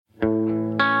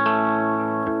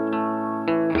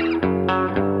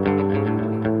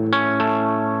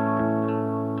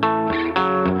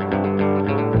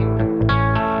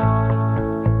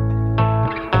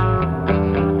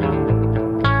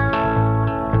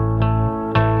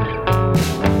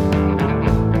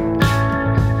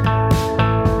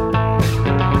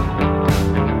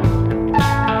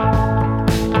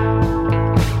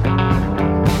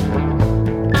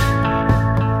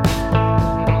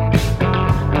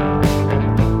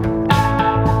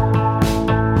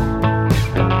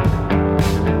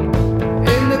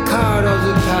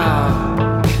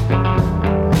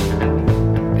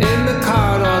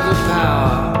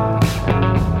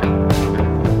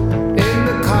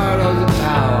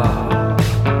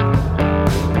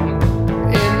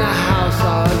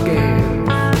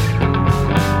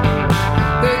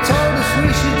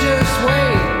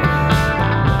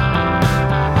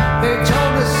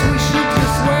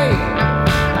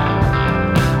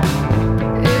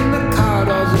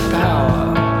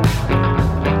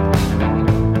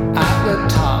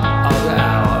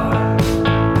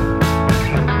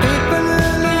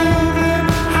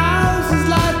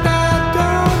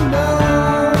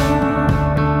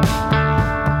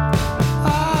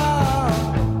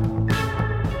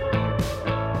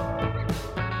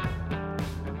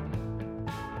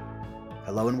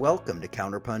welcome to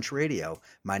Counterpunch Radio.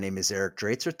 My name is Eric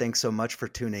Draitzer. Thanks so much for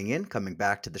tuning in, coming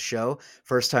back to the show.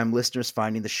 First time listeners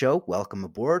finding the show, welcome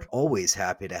aboard. Always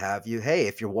happy to have you. Hey,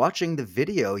 if you're watching the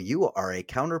video, you are a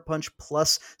Counterpunch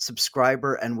Plus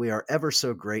subscriber, and we are ever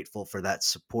so grateful for that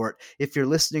support. If you're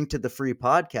listening to the free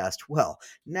podcast, well,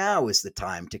 now is the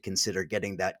time to consider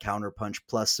getting that Counterpunch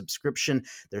Plus subscription.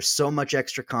 There's so much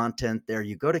extra content there.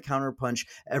 You go to Counterpunch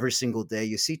every single day,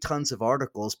 you see tons of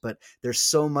articles, but there's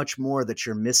so much more that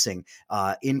you're missing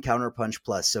in Counterpunch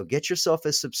Plus. So get yourself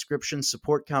a subscription,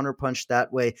 support Counterpunch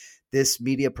that way. This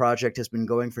media project has been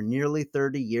going for nearly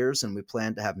 30 years, and we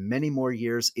plan to have many more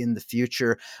years in the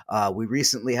future. We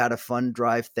recently had a fund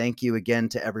drive. Thank you again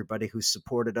to everybody who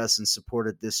supported us and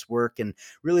supported this work and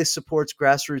really supports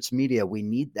grassroots media. We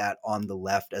need that on the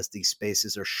left as these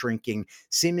spaces are shrinking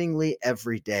seemingly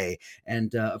every day.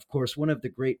 And of course, one of the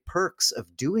great perks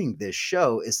of doing this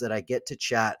show is that I get to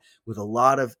chat with a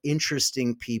lot of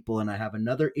interesting people, and I have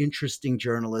another interesting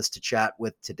journalist to chat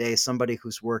with today, somebody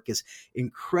whose work is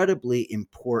incredibly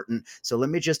important. So let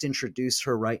me just introduce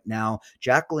her right now.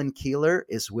 Jacqueline Keeler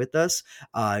is with us.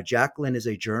 Jacqueline is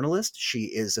a journalist. She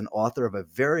is an author of a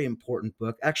very important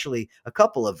book, actually a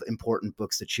couple of important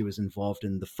books that she was involved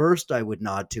in. The first I would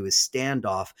nod to is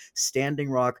Standoff, Standing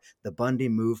Rock, the Bundy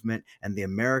Movement, and the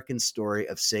American Story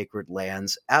of Sacred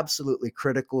Lands. Absolutely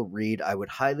critical read. I would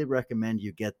highly recommend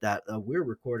you get that. We're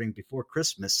recording before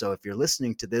Christmas, so if you're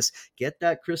listening to this, get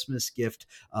that Christmas gift,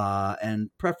 and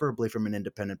preferably from an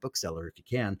independent bookseller if you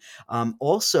can.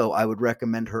 Also, I would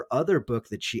recommend her other book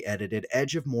that she edited,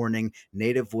 Edge of Morning,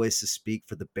 Native Voices Speak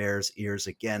for the Bears' Ears.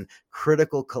 Again,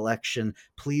 critical collection.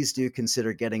 Please do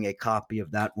consider getting a copy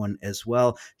of that one as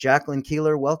well. Jacqueline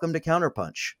Keeler, welcome to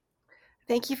Counterpunch.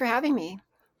 Thank you for having me.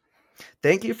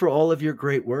 Thank you for all of your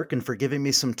great work and for giving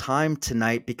me some time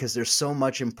tonight, because there's so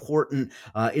much important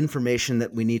information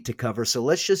that we need to cover. So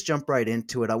let's just jump right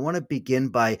into it. I want to begin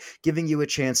by giving you a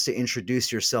chance to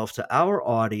introduce yourself to our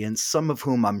audience, some of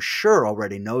whom I'm sure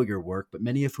already know your work, but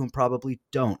many of whom probably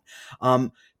don't.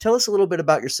 Tell us a little bit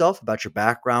about yourself, about your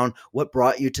background, what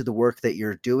brought you to the work that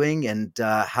you're doing, and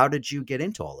how did you get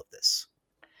into all of this?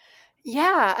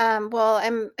 Yeah, well,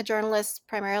 I'm a journalist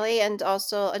primarily and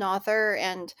also an author,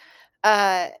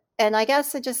 uh, and I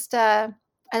guess I'd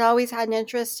always had an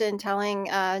interest in telling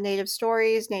Native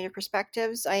stories, Native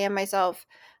perspectives. I am myself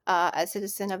a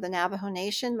citizen of the Navajo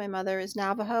Nation. My mother is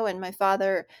Navajo, and my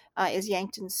father is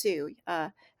Yankton Sioux,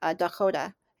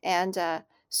 Dakota, and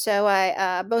so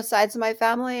I both sides of my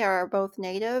family are both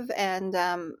Native,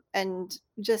 and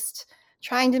just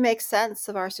trying to make sense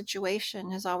of our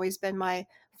situation has always been my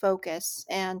focus.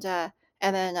 And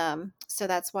then so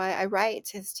that's why I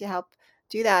write, is to help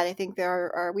do that. I think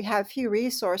we have few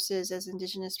resources as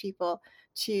Indigenous people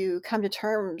to come to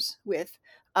terms with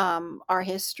our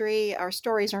history. Our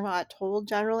stories are not told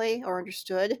generally or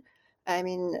understood. I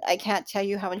mean, I can't tell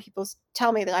you how many people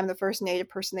tell me that I'm the first Native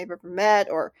person they've ever met,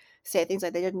 or say things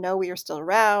like they didn't know we were still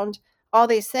around. All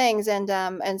these things, and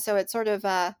so it's sort of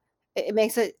it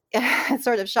makes it it's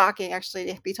sort of shocking actually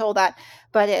to be told that,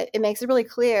 but it makes it really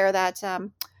clear that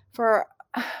for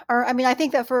I mean, I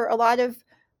think that for a lot of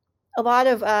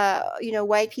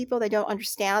white people, they don't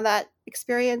understand that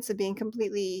experience of being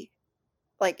completely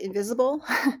like invisible.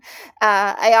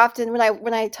 I often,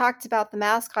 when I talked about the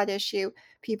mascot issue,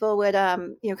 people would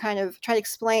kind of try to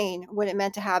explain what it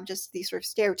meant to have just these sort of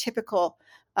stereotypical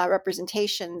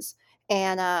representations.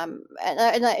 And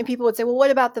people would say, well,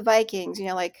 what about the Vikings?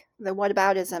 Like the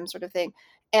whataboutism sort of thing.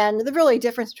 And the really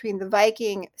difference between the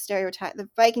Viking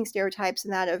stereotypes,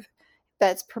 and that of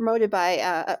that's promoted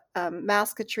by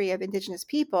mascotry of Indigenous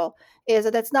people, is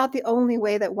that that's not the only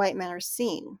way that white men are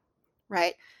seen,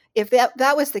 right? If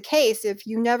that was the case, if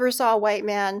you never saw a white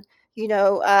man,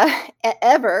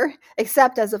 ever,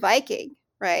 except as a Viking,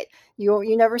 right?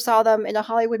 You never saw them in a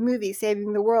Hollywood movie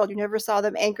saving the world. You never saw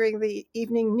them anchoring the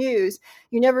evening news.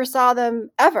 You never saw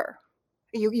them ever.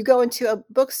 You go into a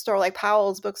bookstore like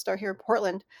Powell's bookstore here in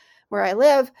Portland, where I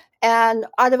live, and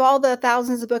out of all the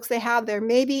thousands of books they have there,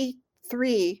 maybe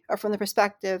 3 are from the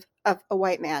perspective of a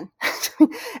white man.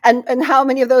 And how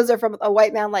many of those are from a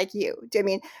white man like you? I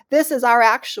mean, this is our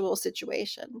actual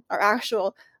situation, our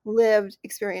actual lived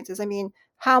experiences. I mean,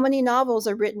 how many novels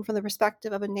are written from the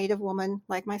perspective of a Native woman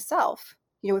like myself?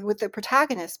 With the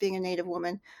protagonist being a Native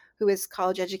woman who is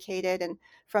college educated and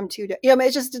from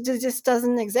it just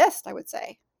doesn't exist, I would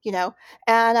say.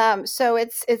 And so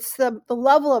it's the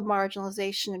level of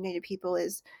marginalization of Native people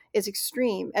is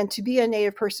extreme, and to be a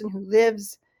Native person who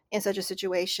lives in such a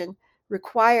situation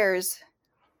requires,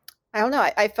 I don't know,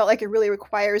 I felt like it really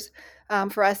requires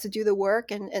for us to do the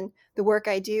work, and the work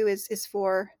I do is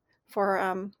for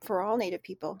all Native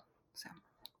people. So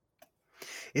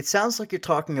It sounds like you're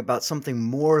talking about something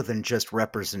more than just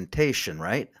representation,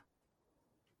 right?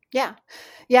 yeah,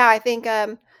 yeah, I think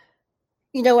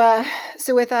you know,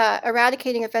 so with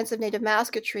eradicating offensive Native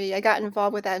mascotry, I got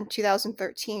involved with that in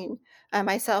 2013.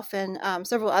 Myself and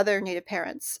several other Native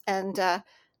parents, and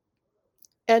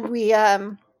we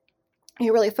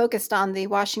really focused on the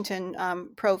Washington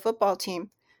pro football team,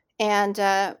 and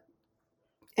other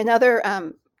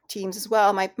teams as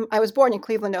well. I was born in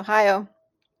Cleveland, Ohio.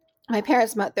 My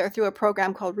parents met there through a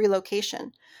program called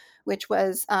Relocation, which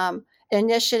was an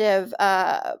initiative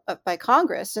by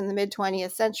Congress in the mid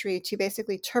 20th century to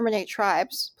basically terminate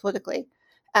tribes politically,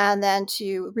 and then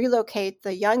to relocate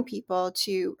the young people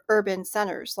to urban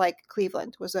centers like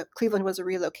Cleveland was a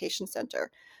relocation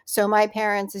center. So my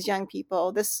parents, as young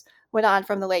people, this went on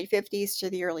from the late 50s to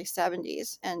the early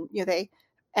 70s, and they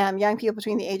young people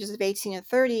between the ages of 18 and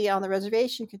 30 on the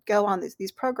reservation could go on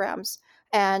these programs.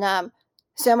 And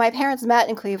so my parents met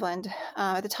in Cleveland.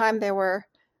 At the time, there were,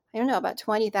 I don't know, about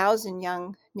 20,000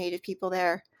 young Native people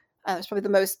there. It was probably the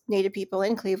most Native people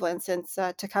in Cleveland since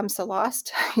Tecumseh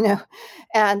lost,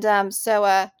 and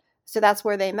so that's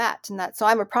where they met, and so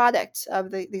I'm a product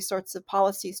of these sorts of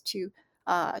policies to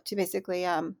basically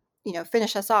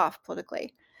finish us off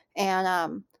politically,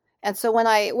 and so when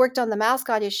I worked on the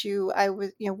mascot issue, I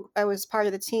was part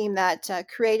of the team that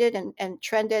created and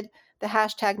trended the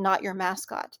hashtag Not Your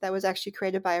Mascot. That was actually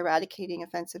created by Eradicating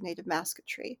Offensive Native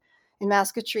Mascotry. And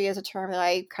mascotry is a term that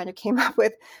I kind of came up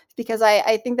with because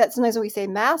I think that sometimes when we say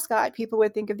mascot, people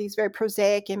would think of these very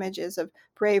prosaic images of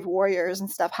brave warriors and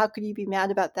stuff. How could you be mad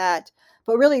about that?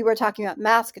 But really, we're talking about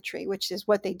mascotry, which is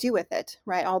what they do with it,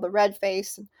 right? All the red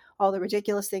face and all the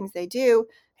ridiculous things they do.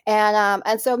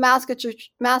 And so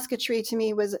mascotry to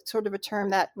me was sort of a term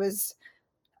that was,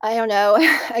 I don't know,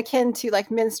 akin to like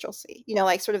minstrelsy,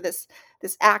 like sort of this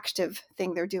active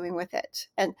thing they're doing with it.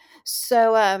 And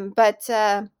so,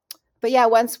 but yeah,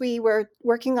 once we were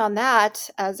working on that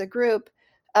as a group,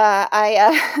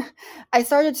 I I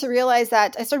started to realize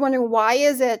that I started wondering, why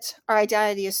is it our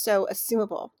identity is so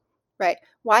assumable, right?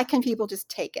 Why can people just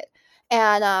take it?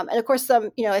 And of course,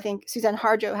 I think Suzanne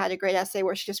Harjo had a great essay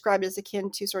where she described it as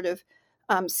akin to sort of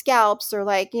scalps, or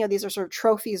like, these are sort of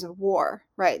trophies of war,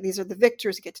 right? These are the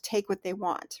victors who get to take what they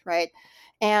want, right?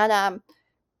 And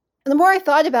the more I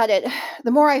thought about it,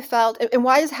 the more I felt, and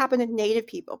why does it happen to Native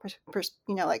people?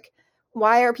 Like,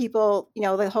 why are people,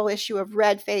 the whole issue of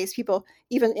red face, people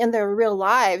even in their real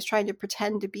lives trying to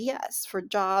pretend to be us for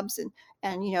jobs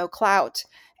and clout.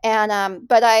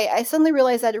 But I suddenly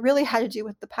realized that it really had to do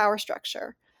with the power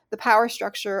structure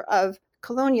of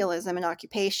colonialism and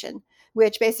occupation,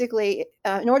 which basically,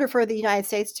 in order for the United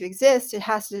States to exist, it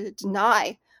has to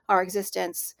deny our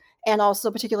existence, and also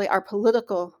particularly our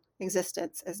political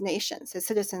existence as nations, as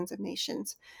citizens of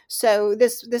nations. So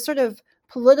this sort of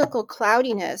political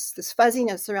cloudiness, this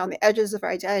fuzziness around the edges of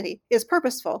our identity, is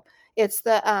purposeful. It's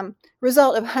the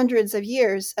result of hundreds of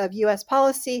years of U.S.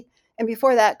 policy, and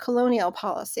before that, colonial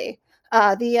policy.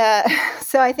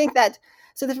 So I think that,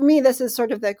 for me, this is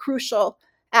sort of the crucial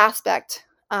aspect,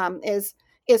 is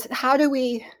how do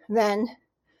we then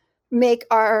make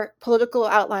our political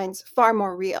outlines far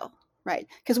more real, right?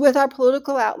 Because with our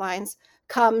political outlines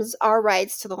comes our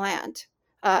rights to the land,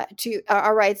 to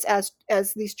our rights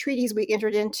as these treaties we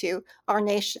entered into,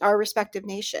 our respective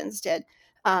nations did,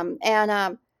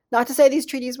 and not to say these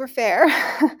treaties were fair,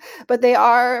 but they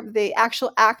are the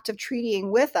actual act of treatying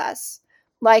with us,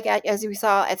 like as we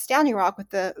saw at Standing Rock with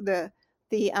the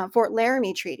Fort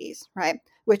Laramie treaties, right,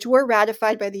 which were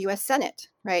ratified by the U.S. Senate,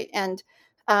 right, and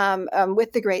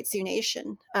with the Great Sioux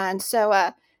Nation, and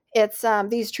so it's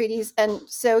these treaties, and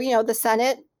so the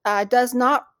Senate does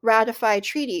not ratify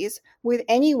treaties with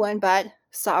anyone but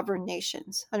sovereign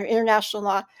nations. Under international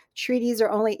law, treaties are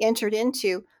only entered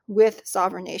into with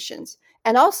sovereign nations.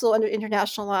 And also under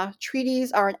international law,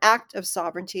 treaties are an act of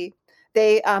sovereignty.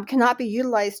 They cannot be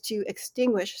utilized to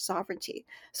extinguish sovereignty.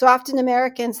 So often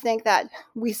Americans think that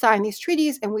we signed these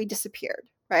treaties and we disappeared,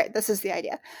 right? This is the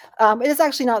idea. It is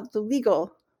actually not the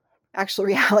legal actual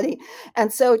reality.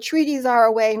 And so treaties are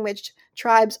a way in which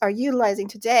tribes are utilizing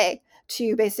today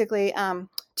to basically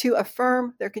to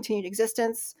affirm their continued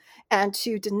existence and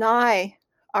to deny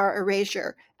our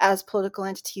erasure as political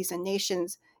entities and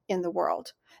nations in the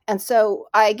world. And so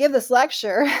I give this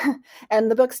lecture,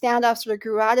 and the book Standoff sort of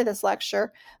grew out of this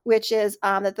lecture, which is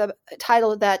that the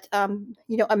title that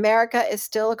America is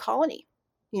still a colony.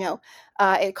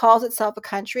 It calls itself a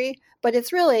country, but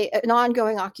it's really an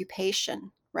ongoing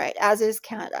occupation, right? As is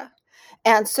Canada.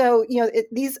 And so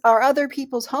these are other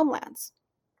people's homelands,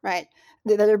 right,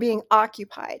 that are being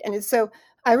occupied. And so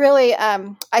I really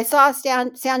I saw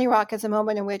Standing Rock as a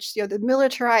moment in which the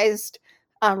militarized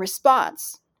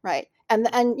response, right, and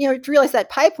to realize that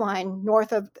pipeline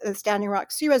north of the Standing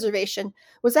Rock Sioux Reservation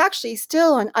was actually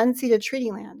still an unceded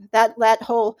treaty land. That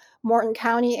whole Morton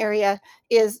County area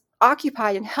is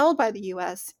occupied and held by the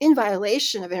U.S. in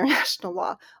violation of international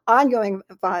law. Ongoing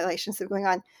violations have been going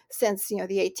on since the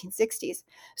 1860s.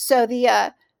 So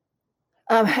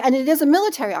and it is a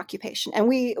military occupation,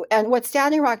 and what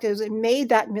Standing Rock did is it made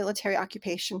that military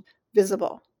occupation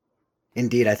visible.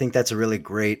 Indeed, I think that's a really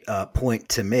great point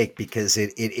to make because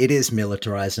it is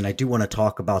militarized, and I do want to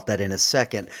talk about that in a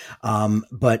second.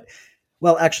 But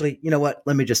well, actually, you know what?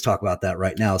 Let me just talk about that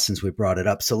right now since we brought it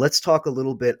up. So let's talk a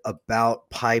little bit about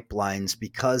pipelines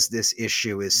because this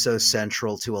issue is so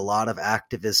central to a lot of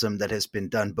activism that has been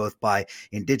done both by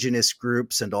indigenous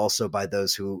groups and also by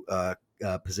those who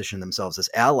position themselves as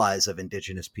allies of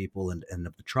indigenous people and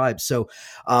of the tribes. So,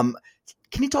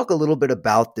 can you talk a little bit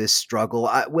about this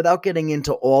struggle without getting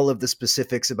into all of the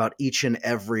specifics about each and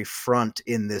every front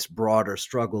in this broader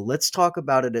struggle? Let's talk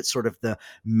about it at sort of the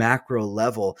macro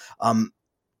level.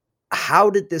 How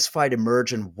did this fight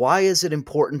emerge and why is it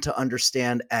important to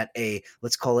understand at a,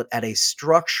 let's call it at a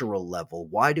structural level?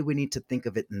 Why do we need to think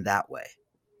of it in that way?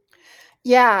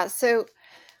 Yeah.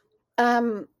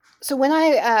 Um, so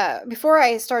when before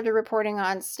I started reporting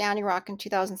on Standing Rock in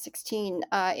 2016,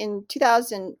 in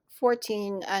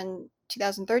 2014 and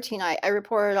 2013, I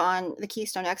reported on the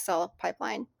Keystone XL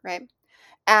pipeline, right?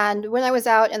 And when I was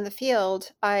out in the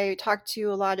field, I talked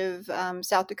to a lot of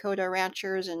South Dakota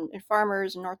ranchers and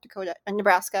farmers, and North Dakota and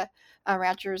Nebraska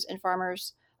ranchers and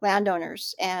farmers,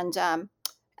 landowners, and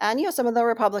some of the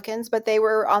Republicans, but they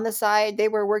were on the side. They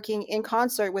were working in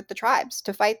concert with the tribes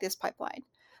to fight this pipeline,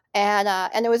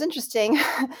 and it was interesting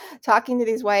talking to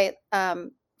these white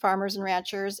farmers and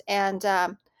ranchers, and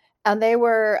they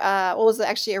were well, it was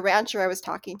actually a rancher I was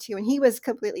talking to, and he was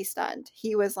completely stunned.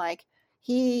 He was like,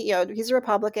 he's a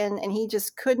Republican, and he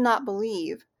just could not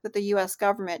believe that the U.S.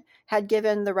 government had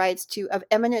given the rights of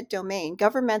eminent domain,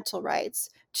 governmental rights,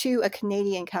 to a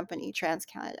Canadian company,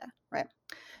 TransCanada, right?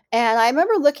 And I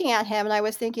remember looking at him and I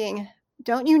was thinking,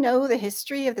 don't you know the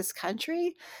history of this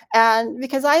country? And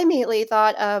because I immediately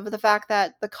thought of the fact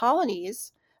that the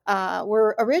colonies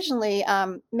were originally,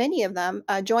 many of them,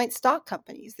 joint stock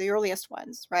companies, the earliest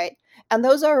ones, right? And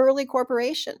those are early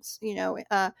corporations,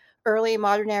 early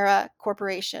modern era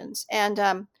corporations.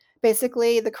 And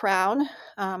basically, the crown,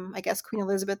 I guess Queen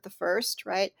Elizabeth I,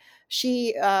 right?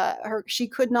 She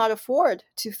could not afford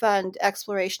to fund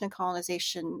exploration and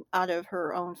colonization out of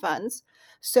her own funds,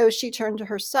 so she turned to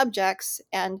her subjects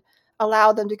and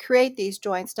allowed them to create these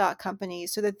joint stock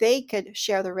companies so that they could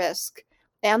share the risk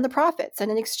and the profits.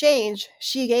 And in exchange,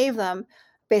 she gave them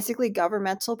basically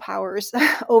governmental powers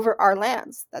over our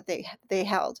lands that they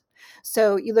held.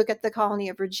 So you look at the colony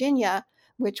of Virginia,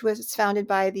 which was founded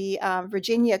by the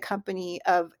Virginia Company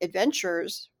of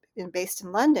Adventurers based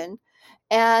in London,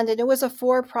 and it was a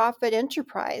for-profit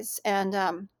enterprise. And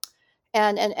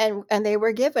they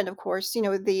were given, of course,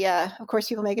 of course,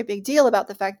 people make a big deal about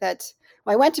the fact that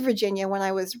I went to Virginia when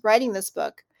I was writing this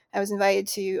book. I was invited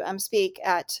to speak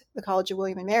at the College of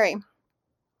William and Mary,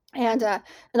 and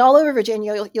all over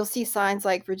Virginia, you'll see signs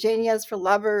like "Virginia's for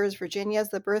lovers," "Virginia's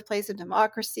the birthplace of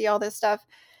democracy," all this stuff.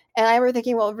 And I remember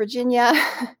thinking, well, Virginia,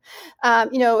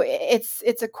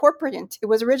 it's a corporate. It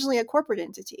was originally a corporate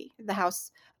entity, the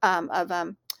House of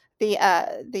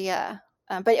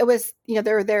but it was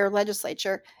their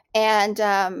legislature, and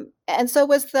so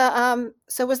was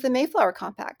the Mayflower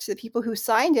Compact. The people who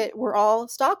signed it were all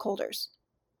stockholders.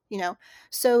 You know,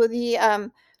 so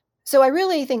so I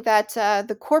really think that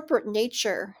the corporate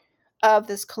nature of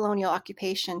this colonial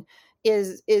occupation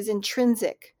is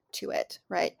intrinsic to it,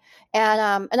 right?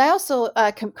 And I also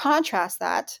can contrast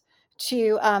that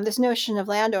to this notion of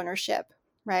land ownership,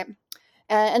 right?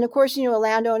 And of course, a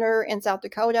landowner in South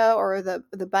Dakota or the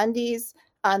Bundys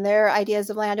on their ideas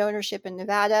of land ownership in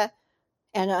Nevada,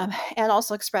 and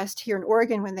also expressed here in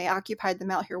Oregon when they occupied the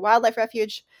Mount Hero Wildlife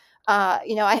Refuge.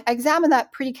 I examined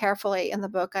that pretty carefully in the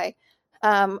book. I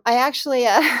actually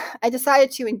I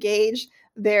decided to engage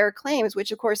their claims,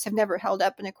 which of course have never held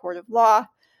up in a court of law.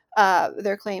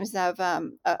 Their claims of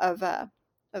the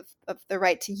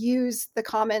right to use the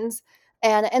commons,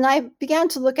 and I began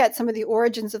to look at some of the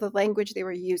origins of the language they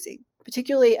were using,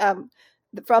 particularly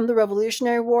from the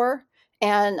Revolutionary War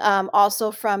and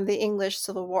also from the English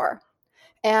Civil War.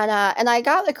 And I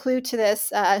got a clue to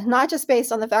this, not just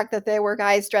based on the fact that there were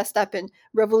guys dressed up in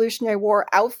Revolutionary War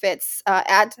outfits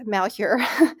at Malheur,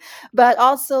 but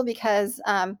also because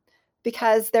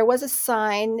there was a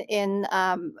sign in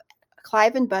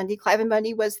Cliven Bundy. Cliven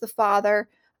Bundy was the father.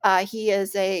 He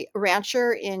is a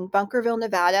rancher in Bunkerville,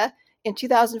 Nevada. In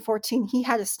 2014, he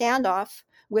had a standoff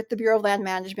with the Bureau of Land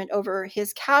Management over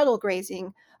his cattle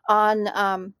grazing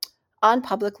on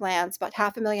public lands, about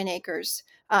 500,000 acres,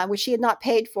 which he had not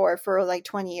paid for like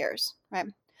 20 years, right?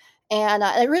 And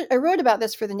I wrote about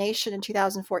this for The Nation in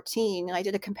 2014, and I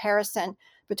did a comparison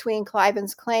between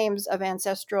Cliven's claims of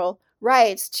ancestral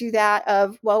rights to that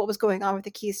of, well, what was going on with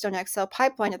the Keystone XL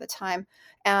pipeline at the time,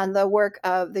 and the work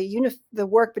of the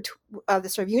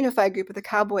sort of unified group of the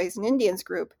Cowboys and Indians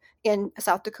group in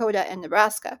South Dakota and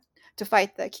Nebraska to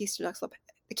fight the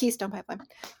Keystone pipeline,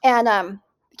 and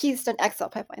Keystone XL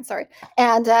pipeline, sorry.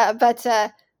 And but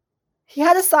he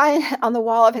had a sign on the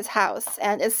wall of his house,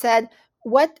 and it said,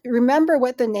 remember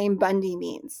what the name Bundy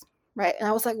means, right? And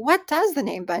I was like, what does the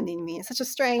name Bundy mean? It's such a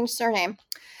strange surname.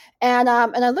 And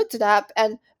I looked it up,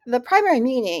 and the primary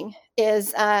meaning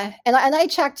is, and I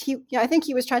checked, I think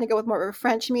he was trying to go with more of a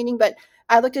French meaning, but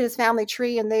I looked at his family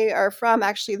tree, and they are from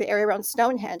actually the area around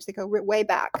Stonehenge. They go way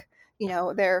back,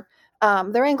 they're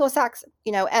Anglo-Saxon,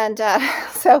 and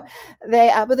so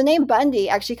but the name Bundy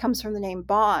actually comes from the name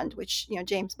Bond, which,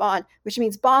 James Bond, which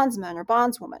means bondsman or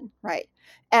bondswoman, right?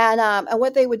 And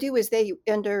what they would do is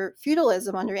under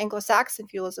feudalism, under Anglo-Saxon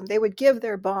feudalism, they would give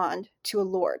their bond to a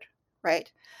lord,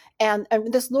 right? And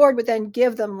this lord would then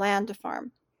give them land to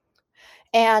farm.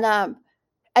 And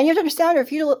you have to understand, under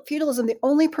feudalism, the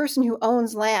only person who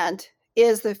owns land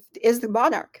is the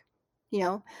monarch,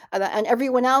 and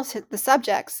everyone else, the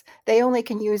subjects, they only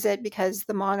can use it because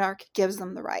the monarch gives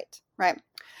them the right?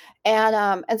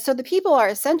 And so the people are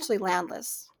essentially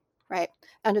landless, right,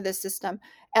 under this system.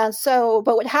 And so,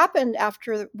 but what happened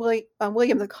after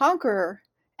William the Conqueror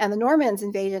and the Normans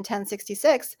invaded in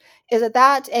 1066 is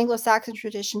that Anglo-Saxon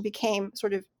tradition became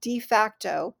sort of de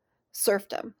facto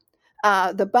serfdom.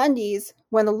 The Bundys,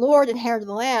 when the Lord inherited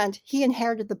the land, he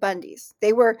inherited the Bundys.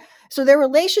 So their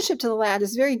relationship to the land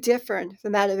is very different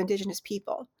than that of indigenous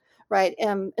people, right?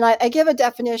 And I give a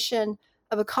definition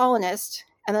of a colonist,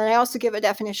 and then I also give a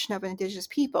definition of an indigenous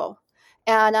people.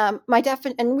 And and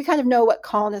we kind of know what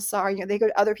colonists are. They go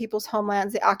to other people's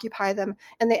homelands, they occupy them,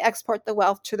 and they export the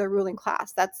wealth to their ruling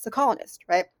class. That's the colonist,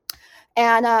 right?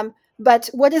 And but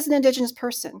what is an indigenous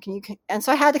person? And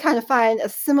so I had to kind of find a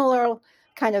similar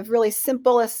kind of really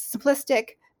simplistic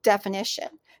definition.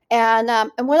 And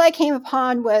what I came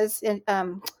upon was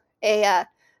I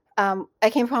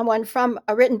came upon one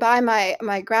written by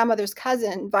my grandmother's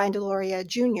cousin, Vine Deloria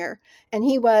Jr., and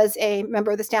he was a member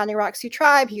of the Standing Rock Sioux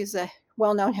tribe. He was a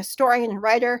well-known historian and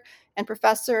writer and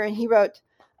professor, and he wrote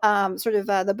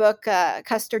the book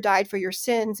Custer Died for Your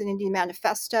Sins, an Indian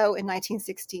Manifesto in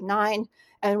 1969,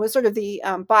 and was sort of the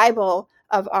Bible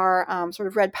of our sort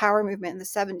of Red Power movement in the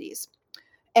 70s.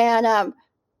 And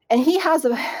he has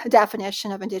a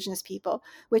definition of indigenous people,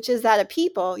 which is that a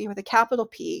people, with a capital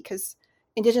P, because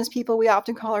indigenous people, we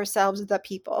often call ourselves the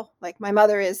people. Like my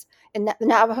mother is, and the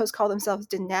Navajos call themselves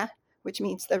Diné, which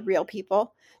means the real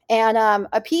people. And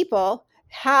a people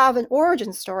have an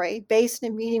origin story based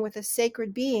in a meeting with a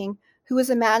sacred being who is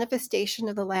a manifestation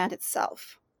of the land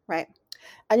itself, right?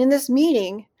 And in this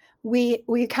meeting, we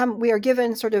are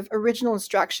given sort of original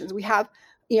instructions. We have,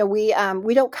 we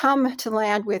don't come to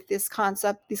land with these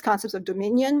concepts of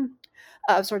dominion,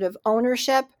 of sort of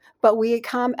ownership, but we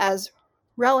come as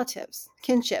relatives,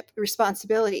 kinship,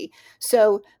 responsibility.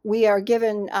 So we are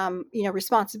given,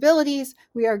 responsibilities.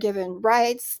 We are given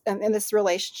rights in this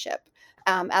relationship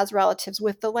as relatives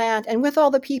with the land and with all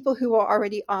the people who are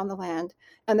already on the land.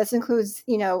 And this includes,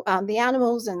 the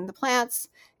animals and the plants.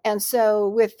 And so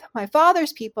with my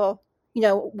father's people,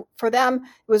 for them,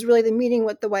 it was really the meeting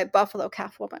with the White Buffalo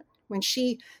Calf Woman. When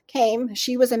she came,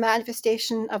 she was a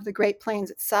manifestation of the Great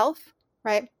Plains itself,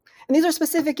 right? And these are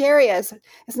specific areas.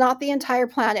 It's not the entire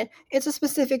planet. It's a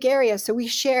specific area. So we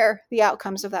share the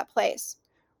outcomes of that place,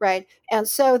 right? And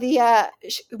so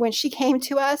when she came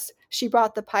to us, she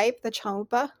brought the pipe, the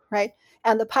champa, right?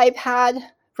 And the pipe had,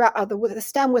 the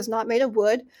stem was not made of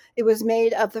wood. It was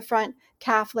made of the front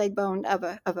calf leg bone of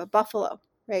a buffalo,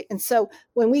 right? And so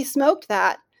when we smoked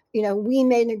that, we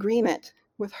made an agreement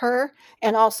with her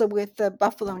and also with the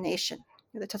Buffalo Nation,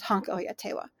 the Tatanka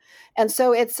Oyatewa. And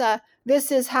so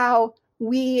this is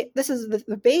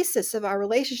the basis of our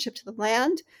relationship to the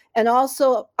land, and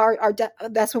also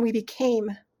that's when we became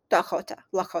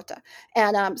Lakota.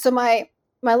 And so my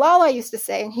Lala used to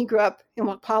say, and he grew up in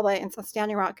Wakpala in South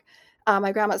Standing Rock,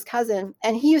 my grandma's cousin,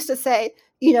 and he used to say,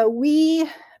 we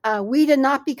did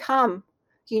not become,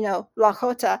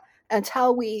 Lakota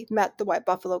until we met the White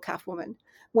Buffalo Calf Woman.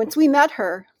 Once we met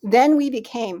her, then we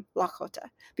became Lakota.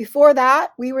 Before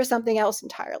that, we were something else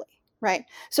entirely, right?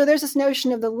 So there's this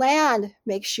notion of the land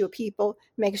makes you a people,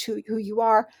 makes who you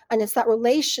are, and it's that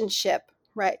relationship,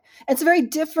 right? And it's a very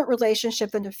different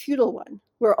relationship than a feudal one,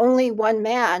 where only one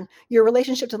man, your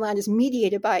relationship to land is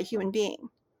mediated by a human being,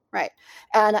 right?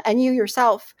 And you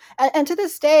yourself, and to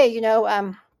this day,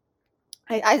 and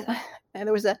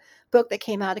there was a book that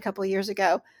came out a couple of years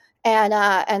ago,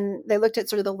 and they looked at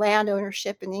sort of the land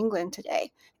ownership in England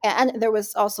today, and there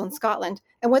was also in Scotland.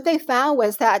 And what they found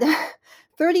was that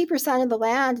 30% of the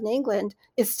land in England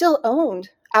is still owned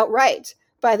outright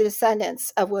by the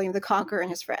descendants of William the Conqueror and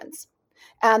his friends.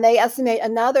 And they estimate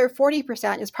another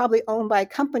 40% is probably owned by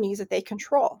companies that they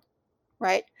control,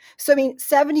 right? So, I mean,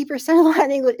 70% of the land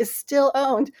in England is still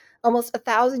owned almost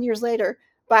 1,000 years later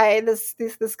by this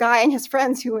guy and his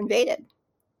friends who invaded,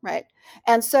 right?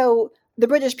 And so the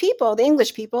British people, the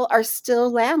English people, are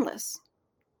still landless,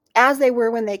 as they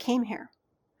were when they came here.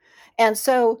 And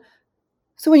so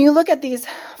when you look at these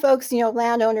folks,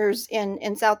 landowners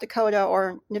in South Dakota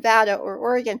or Nevada or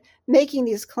Oregon making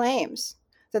these claims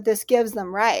that this gives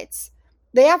them rights,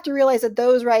 they have to realize that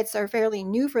those rights are fairly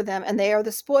new for them, and they are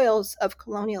the spoils of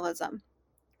colonialism,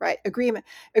 right?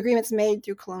 Agreements made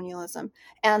through colonialism.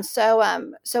 And so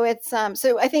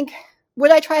I think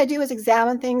what I try to do is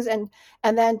examine things and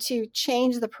then to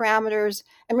change the parameters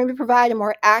and maybe provide a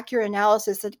more accurate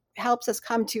analysis that helps us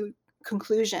come to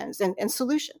conclusions and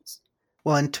solutions.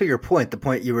 Well, and to your point, the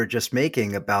point you were just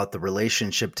making about the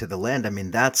relationship to the land, I mean,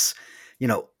 that's,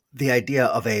 the idea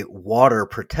of a water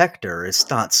protector is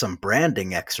not some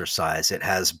branding exercise. It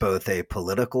has both a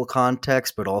political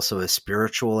context, but also a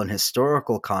spiritual and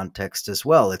historical context as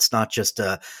well. It's not just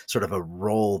a sort of a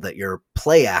role that you're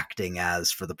play acting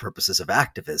as for the purposes of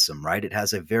activism, right? It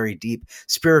has a very deep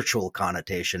spiritual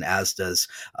connotation, as does,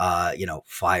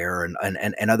 fire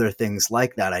and other things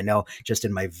like that. I know just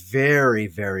in my very,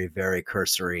 very, very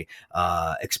cursory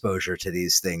exposure to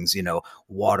these things,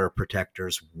 water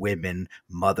protectors, women,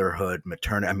 motherhood,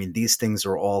 maternity. I mean, these things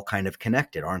are all kind of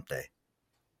connected, aren't they?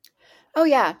 Oh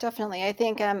yeah, definitely. I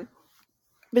think,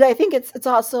 but I think it's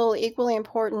also equally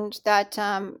important that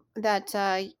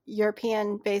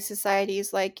European-based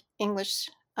societies like English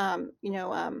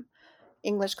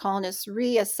colonists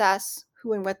reassess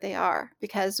who and what they are,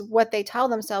 because what they tell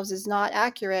themselves is not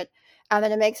accurate, and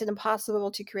then it makes it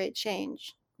impossible to create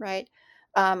change, right?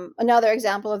 Another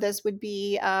example of this would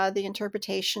be the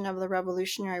interpretation of the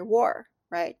Revolutionary War,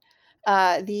 right?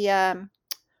 The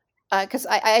Because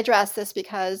I addressed this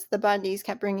because the Bundys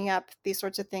kept bringing up these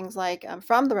sorts of things like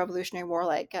from the Revolutionary War,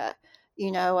 like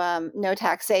no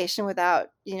taxation without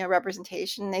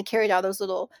representation. They carried out those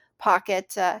little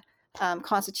pocket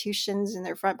constitutions in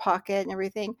their front pocket and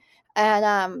everything,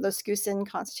 and those Scusin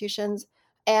constitutions,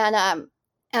 and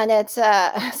it's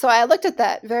so I looked at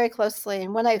that very closely,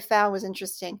 and what I found was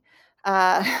interesting.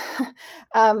 Uh,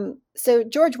 so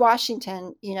George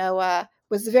Washington,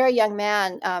 was a very young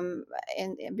man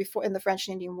in the French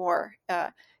and Indian War.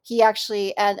 He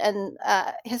actually and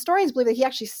historians believe that he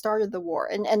actually started the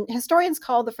war, and historians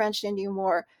call the French and Indian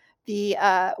War the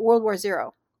World War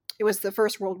Zero. It was the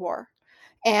first World War,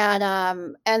 and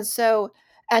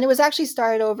it was actually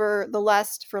started over the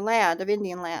lust for land of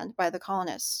Indian land by the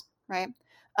colonists, right?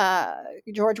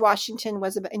 George Washington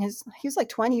he was like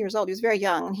 20 years old. He was very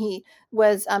young, and he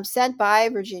was sent by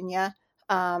Virginia,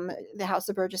 the House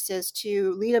of Burgesses,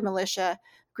 to lead a militia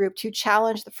group to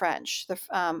challenge the French.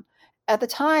 At the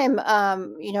time,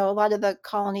 a lot of the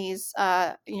colonies,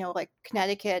 like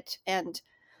Connecticut and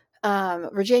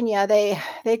Virginia,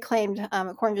 they claimed,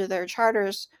 according to their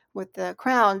charters with the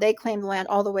crown, they claimed the land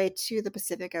all the way to the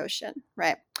Pacific Ocean,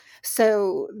 right?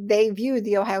 So they viewed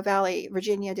the Ohio Valley,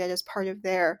 Virginia did, as part of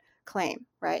their claim,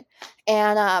 right?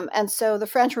 And so the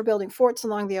French were building forts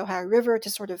along the Ohio River to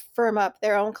sort of firm up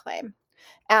their own claim.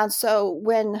 And so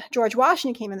when George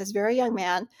Washington came in, this very young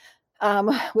man,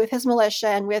 with his militia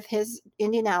and with his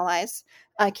Indian allies,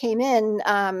 came in,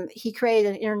 he created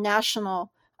an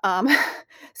international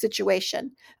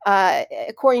situation.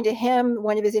 According to him,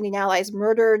 one of his Indian allies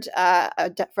murdered a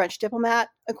French diplomat.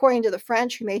 According to the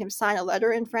French, who made him sign a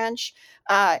letter in French,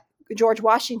 George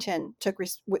Washington took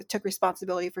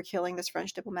responsibility for killing this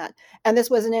French diplomat, and this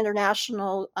was an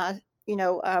international,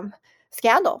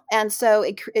 scandal. And so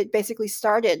it basically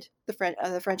started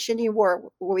the French Indian War,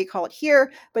 what we call it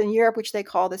here, but in Europe, which they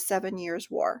call the 7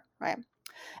 Years' War, right?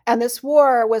 And this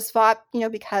war was fought,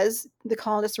 because the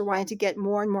colonists were wanting to get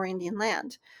more and more Indian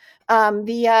land.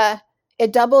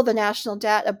 It doubled the national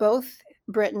debt of both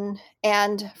Britain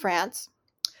and France.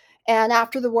 And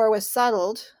after the war was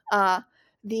settled,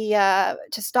 to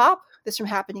stop this from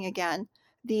happening again,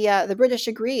 the British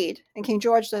agreed, and King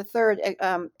George III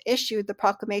issued the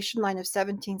Proclamation Line of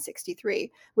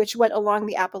 1763, which went along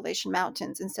the Appalachian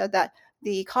Mountains, and said that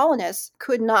the colonists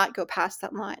could not go past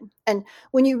that line. And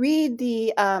when you read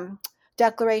the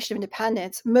Declaration of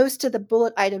Independence, most of the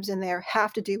bullet items in there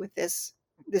have to do with this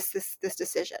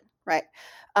decision, right?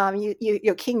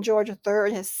 King George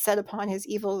III has set upon his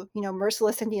evil,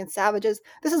 merciless Indian savages.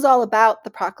 This is all about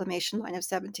the Proclamation Line of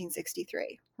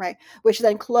 1763, right? Which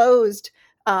then closed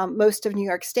most of New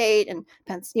York State and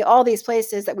all these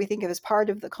places that we think of as part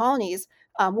of the colonies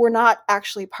were not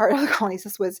actually part of the colonies.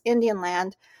 This was Indian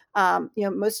land.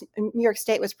 Most New York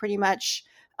State was pretty much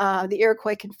the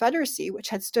Iroquois Confederacy, which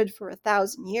had stood for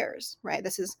 1,000 years, right?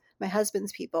 This is my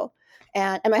husband's people.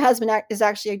 And my husband is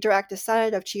actually a direct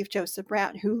descendant of Chief Joseph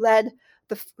Brown, who led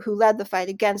the fight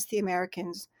against the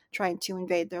Americans trying to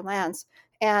invade their lands.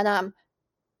 And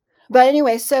but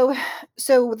anyway, so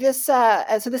this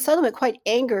settlement quite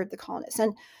angered the colonists,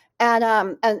 and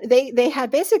they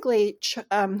had basically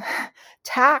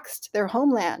taxed their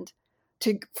homeland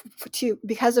to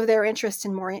because of their interest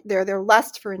in their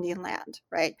lust for Indian land,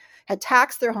 right? Had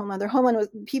taxed their homeland. Their homeland was,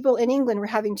 people in England were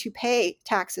having to pay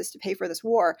taxes to pay for this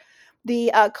war.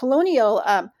 The colonial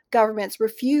governments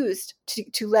refused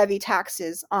to levy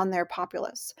taxes on their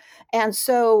populace. And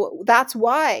so that's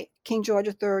why King George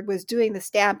III was doing the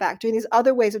Stamp Act, doing these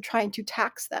other ways of trying to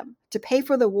tax them, to pay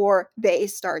for the war they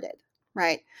started,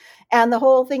 right? And the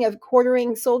whole thing of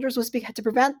quartering soldiers was to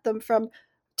prevent them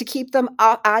to keep them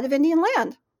out of Indian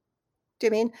land. Do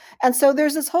you mean? And so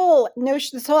there's this whole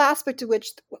notion, this whole aspect of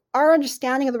which our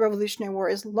understanding of the Revolutionary War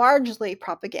is largely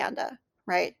propaganda,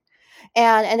 right?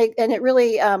 And it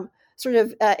really sort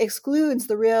of excludes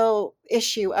the real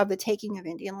issue of the taking of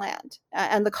Indian land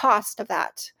and the cost of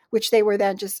that, which they were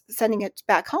then just sending it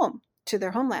back home to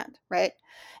their homeland, right?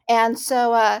 And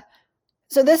so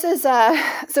this is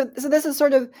this is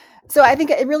sort of, so I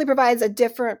think it really provides a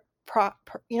different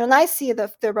and I see the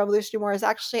Revolutionary War as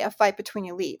actually a fight between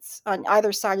elites on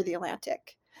either side of the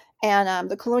Atlantic, and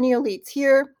the colonial elites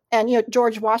here, and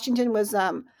George Washington was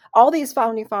all these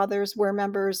founding fathers were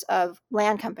members of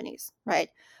land companies, right?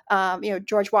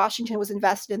 George Washington was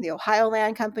invested in the Ohio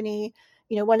Land Company.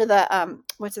 One of the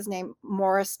what's his name,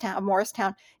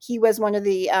 Morristown. He was one of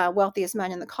the wealthiest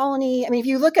men in the colony. I mean, if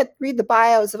you read the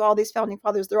bios of all these founding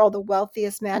fathers, they're all the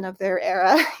wealthiest men of their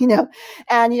era.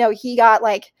 And he got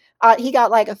like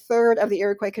a third of the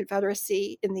Iroquois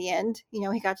Confederacy in the end.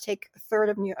 He got to take a third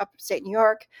of upstate New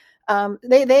York.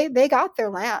 They got their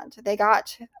land. They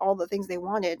got all the things they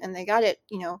wanted, and they got it,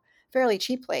 fairly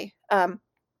cheaply.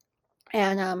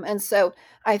 And so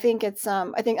I think it's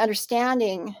I think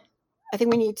understanding. I think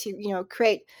we need to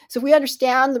create. So if we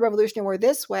understand the Revolutionary War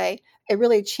this way, it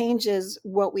really changes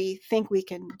what we think we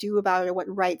can do about it, or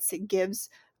what rights it gives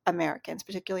Americans,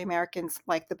 particularly Americans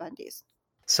like the Bundys.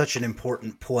 Such an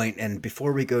important point. And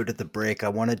before we go to the break, I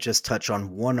want to just touch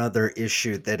on one other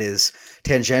issue that is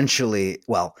tangentially,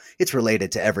 well, it's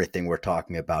related to everything we're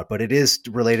talking about, but it is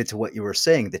related to what you were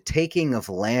saying, the taking of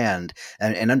land,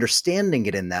 and understanding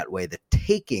it in that way, the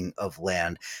taking of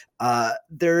land.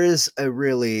 There is a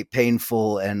really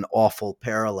painful and awful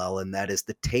parallel, and that is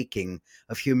the taking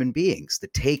of human beings, the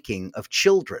taking of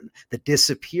children, the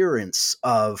disappearance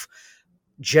of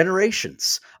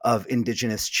generations of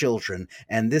indigenous children.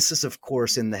 And this is, of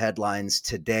course, in the headlines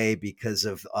today because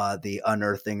of the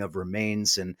unearthing of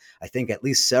remains, and I think at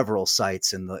least several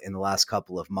sites in the last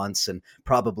couple of months, and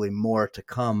probably more to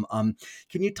come.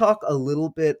 Can you talk a little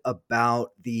bit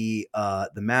about the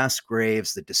mass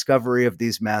graves, the discovery of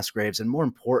these mass graves, and more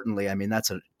importantly, I mean,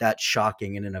 that's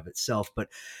shocking in and of itself, but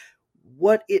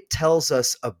what it tells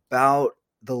us about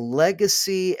the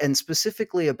legacy, and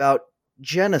specifically about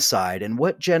genocide, and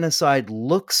what genocide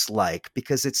looks like,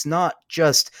 because it's not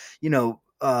just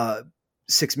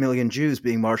 6 million Jews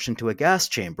being marched into a gas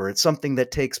chamber. It's something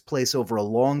that takes place over a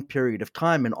long period of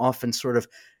time, and often sort of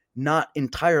not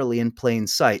entirely in plain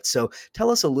sight. So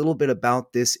tell us a little bit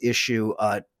about this issue,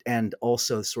 and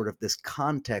also sort of this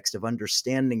context of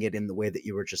understanding it in the way that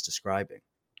you were just describing.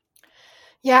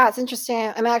 Yeah, it's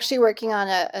interesting. I'm actually working on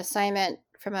an assignment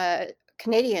from a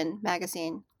Canadian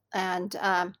magazine,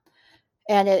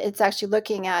 and it's actually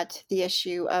looking at the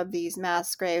issue of these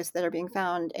mass graves that are being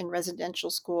found in residential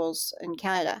schools in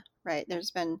Canada, right?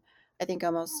 There's been, I think,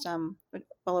 almost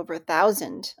well over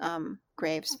 1,000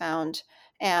 graves found,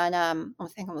 and I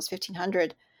think almost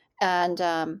 1,500. And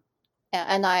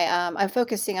I'm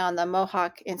focusing on the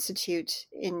Mohawk Institute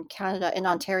in Canada, in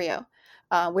Ontario,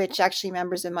 which actually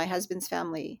members of my husband's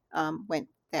family went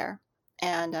there.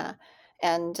 And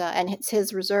and it's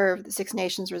his reserve, the Six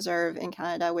Nations Reserve in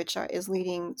Canada, which is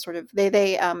leading sort of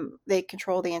they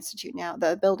control the institute now,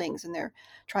 the buildings, and they're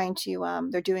trying to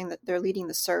they're leading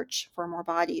the search for more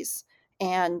bodies,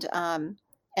 and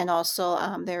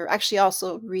also they're actually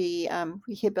also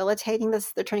rehabilitating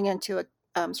this. They're turning it into a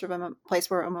sort of a place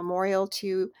where a memorial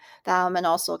to them, and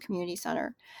also a community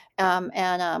center, um,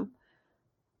 and um,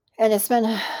 and it's been,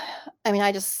 I mean,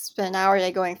 I just spent an hour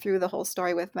today going through the whole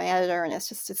story with my editor, and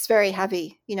it's very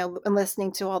heavy, and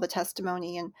listening to all the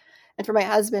testimony. And for my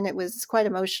husband, it was quite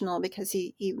emotional because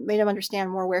he made him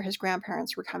understand more where his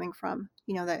grandparents were coming from,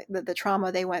 the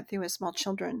trauma they went through as small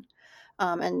children.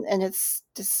 And it's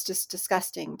just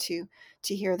disgusting to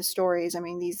hear the stories. I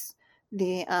mean, these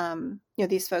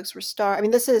folks were I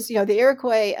mean, this is, the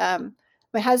Iroquois.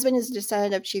 My husband is a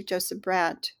descendant of Chief Joseph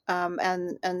Brant,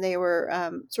 and they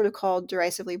were sort of called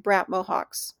derisively Brant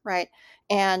Mohawks, right?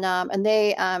 And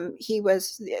they he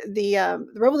was the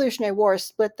Revolutionary War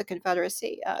split the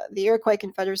Confederacy. The Iroquois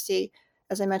Confederacy,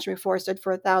 as I mentioned before, stood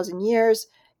for 1,000 years.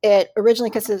 It originally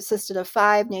consisted of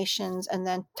 5 nations, and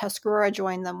then Tuscarora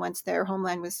joined them once their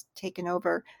homeland was taken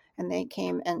over, and they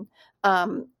came and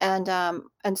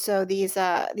so these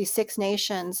 6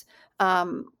 nations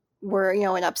were,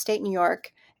 in upstate New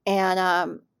York,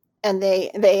 and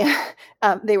they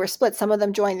they were split. Some of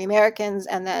them joined the Americans,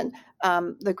 and then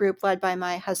the group led by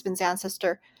my husband's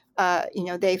ancestor,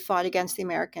 they fought against the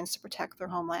Americans to protect their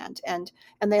homeland, and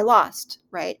they lost,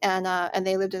 right? And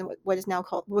they lived in what is now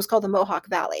called the Mohawk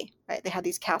Valley, right? They had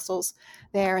these castles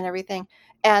there and everything.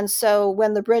 And so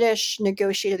when the British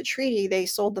negotiated the treaty, they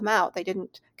sold them out. They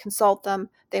didn't consult them.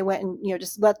 They went and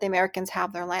just let the Americans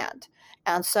have their land.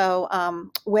 And so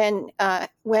when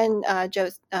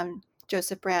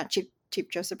Joseph Brant, Chief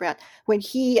Joseph Brant, when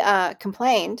he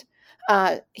complained,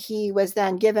 he was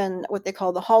then given what they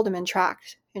call the Haldimand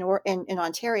Tract in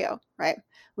Ontario, right?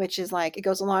 Which is like, it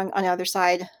goes along on the other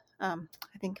side, I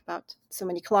think about so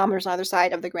many kilometers on the other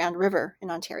side of the Grand River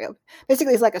in Ontario.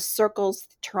 Basically, it's like a circle's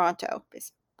Toronto,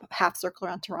 half circle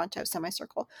around Toronto,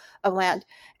 semicircle of land.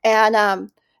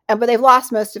 But they've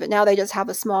lost most of it. Now they just have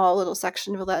a small little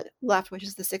section of it left, which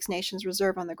is the Six Nations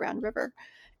Reserve on the Grand River.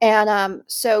 And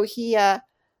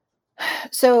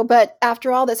but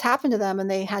after all this happened to them, and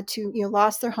they had to,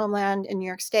 lost their homeland in New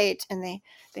York State, and they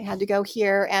had to go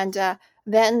here. And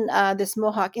then this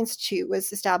Mohawk Institute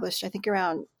was established, I think,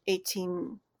 around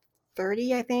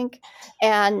 1830, I think.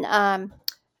 And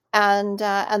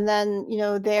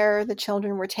then, there the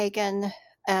children were taken,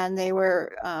 and they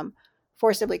were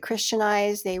forcibly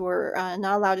Christianized. They were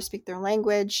not allowed to speak their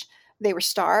language. They were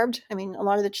starved. I mean, a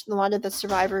lot of the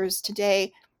survivors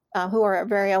today, who are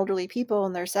very elderly people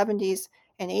in their 70s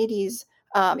and 80s,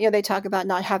 they talk about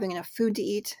not having enough food to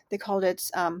eat. They called it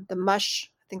the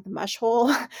mush, I think, the mush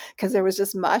hole, because there was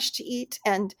just mush to eat.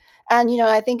 And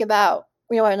I think about,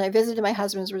 when I visited my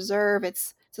husband's reserve,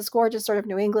 it's a gorgeous sort of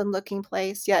New England looking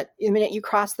place. Yet the minute you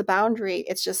cross the boundary,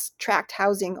 it's just tract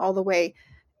housing all the way,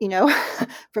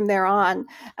 from there on.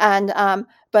 And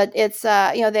but it's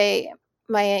my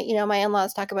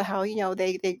in-laws talk about how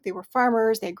they were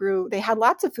farmers. They had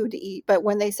lots of food to eat, but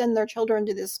when they send their children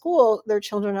to this school, their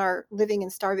children are living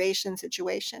in starvation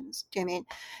situations. Do you know what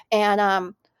I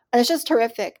mean? And it's just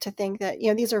horrific to think that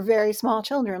these are very small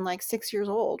children, like 6 years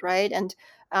old, right? And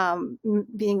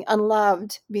being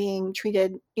unloved, being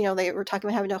treated, they were talking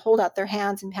about having to hold out their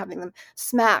hands and having them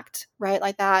smacked, right,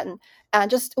 like that. And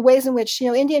just ways in which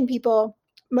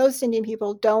most Indian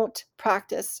people don't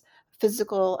practice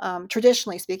physical,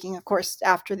 traditionally speaking. Of course,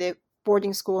 after the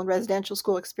boarding school and residential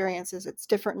school experiences, it's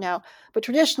different now. But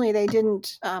traditionally, they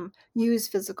didn't use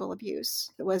physical abuse.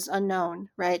 It was unknown,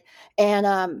 right?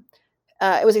 And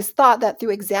it was thought that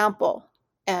through example,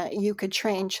 you could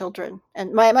train children.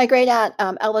 And my great aunt,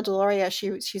 Ella Deloria,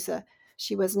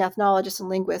 she was an ethnologist and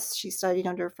linguist. She studied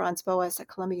under Franz Boas at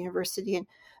Columbia University, and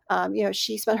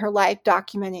she spent her life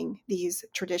documenting these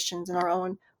traditions in our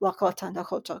own Lakota and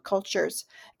Dakota cultures.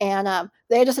 And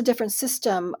they had just a different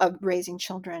system of raising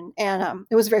children. And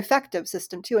it was a very effective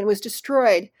system, too. And it was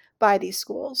destroyed by these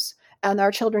schools. And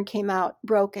our children came out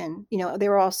broken. They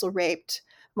were also raped,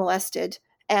 molested.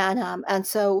 And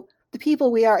so the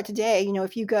people we are today,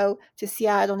 if you go to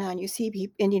Seattle now and you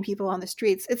see Indian people on the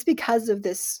streets, it's because of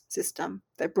this system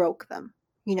that broke them.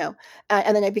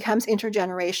 And then it becomes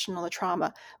intergenerational, the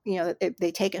trauma,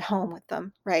 they take it home with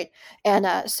them. Right. And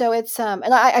so it's, and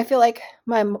I feel like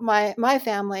my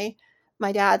family,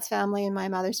 my dad's family and my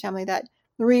mother's family, that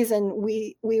the reason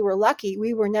we were lucky,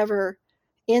 we were never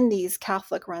in these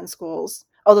Catholic run schools,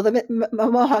 although the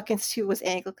Mohawk Institute was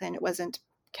Anglican, it wasn't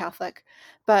Catholic.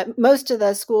 But most of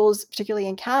the schools, particularly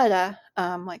in Canada,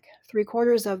 like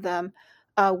 3/4 of them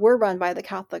were run by the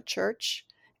Catholic Church.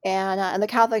 And the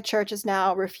Catholic Church is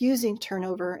now refusing to turn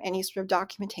over any sort of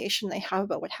documentation they have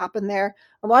about what happened there.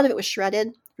 A lot of it was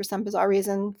shredded for some bizarre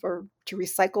reason, to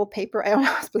recycle paper. I don't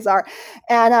know, it's bizarre.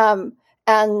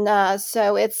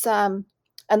 So it's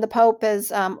and the Pope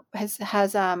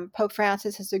Pope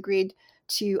Francis has agreed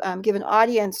to give an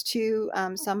audience to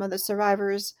some of the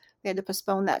survivors. They had to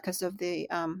postpone that because of the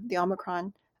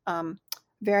Omicron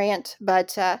variant,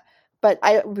 but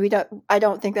I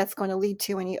don't think that's going to lead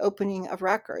to any opening of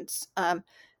records. And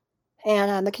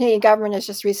the Canadian government has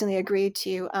just recently agreed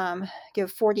to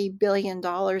give $40 billion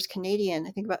Canadian,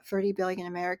 I think about 30 billion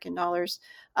American dollars,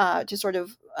 to sort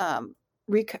of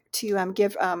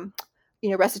give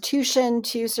restitution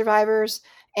to survivors,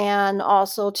 and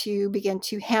also to begin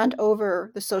to hand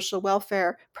over the social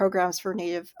welfare programs for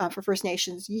First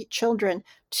Nations children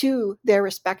to their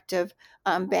respective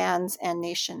bands and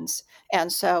nations.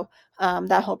 And so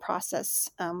that whole process.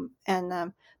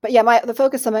 But yeah, the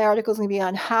focus of my article is going to be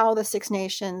on how the Six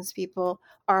Nations people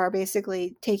are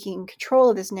basically taking control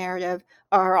of this narrative,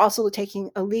 are also taking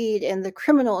a lead in the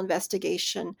criminal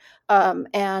investigation, and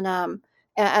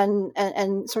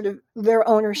sort of their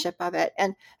ownership of it,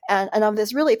 and of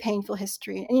this really painful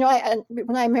history. And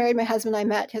when I married my husband, I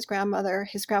met his grandmother.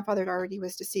 His grandfather already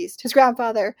was deceased. His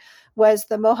grandfather was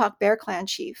the Mohawk Bear Clan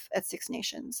chief at Six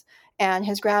Nations, and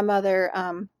his grandmother,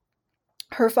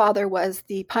 her father was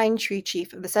the Pine Tree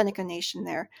chief of the Seneca Nation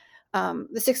there.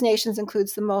 The Six Nations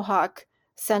includes the Mohawk,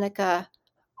 Seneca,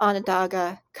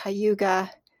 Onondaga, Cayuga,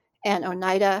 and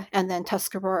Oneida, and then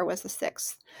Tuscarora was the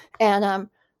sixth. And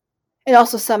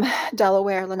also some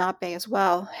Delaware, Lenape as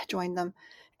well joined them.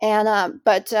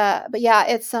 But yeah,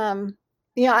 it's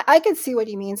I could see what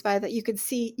he means by that. You could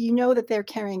see, that they're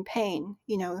carrying pain,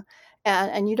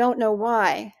 and you don't know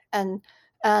why.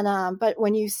 But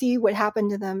when you see what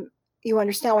happened to them, you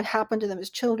understand what happened to them as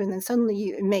children, then suddenly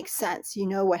it makes sense. You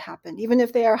know what happened, even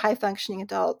if they are high functioning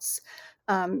adults.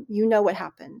 You know what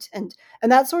happened, and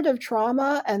that sort of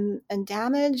trauma and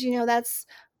damage.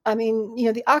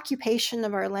 The occupation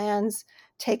of our lands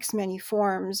takes many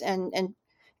forms, and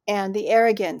the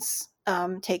arrogance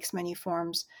takes many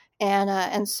forms,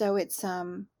 and so it's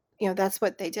that's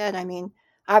what they did.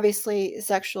 Obviously,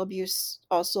 sexual abuse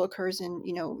also occurs in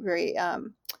very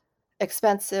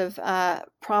expensive,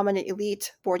 prominent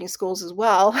elite boarding schools as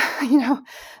well.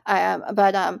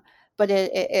 But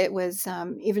it was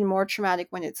even more traumatic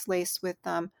when it's laced with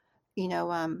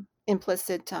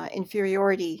implicit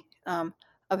inferiority of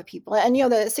a people. And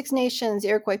the Six Nations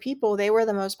Iroquois people, they were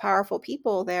the most powerful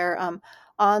people there in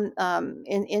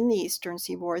the Eastern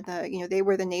Seaboard. They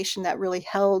were the nation that really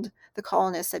held the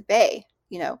colonists at bay.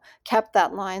 Kept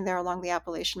that line there along the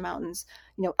Appalachian Mountains,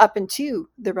 up into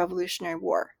the Revolutionary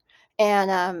War,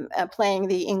 and playing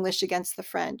the English against the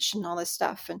French and all this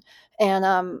stuff, and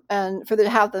for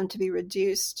have them to be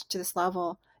reduced to this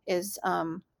level is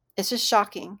it's just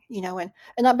shocking,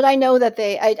 but I know that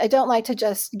I don't like to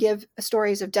just give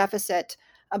stories of deficit,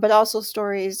 but also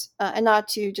stories, and not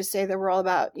to just say that we're all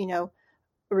about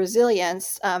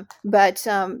resilience, but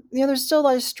there's still a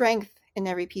lot of strength in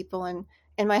every people, and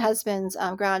my husband's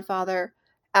grandfather,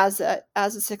 as a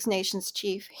Six Nations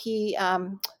chief, he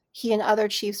and other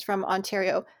chiefs from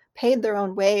Ontario paid their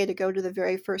own way to go to the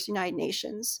very first United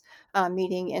Nations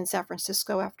meeting in San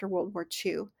Francisco after World War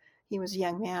II. He was a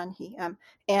young man.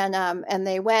 And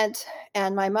they went,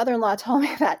 and my mother-in-law told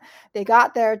me that they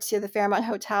got there to the Fairmont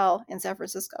Hotel in San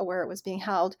Francisco where it was being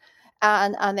held,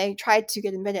 and they tried to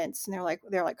get admittance, and they're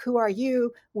like, who are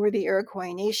you? We're the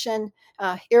Iroquois Nation.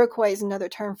 Iroquois is another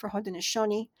term for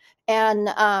Haudenosaunee, and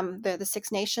the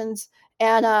Six Nations.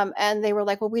 And they were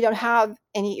like, well, we don't have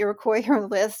any Iroquois here on the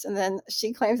list. And then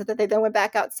she claims that they then went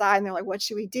back outside, and they're like, what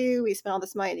should we do? We spent all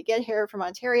this money to get here from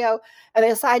Ontario. And they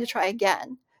decided to try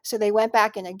again. So they went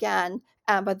back in again.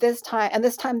 But this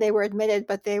time they were admitted,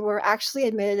 but they were actually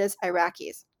admitted as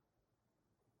Iraqis.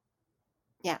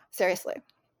 Yeah, seriously.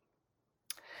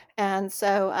 And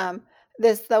so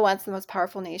this, the once the most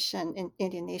powerful nation, in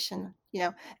Indian nation,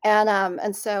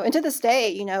 and so, and to this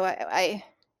day, I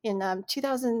in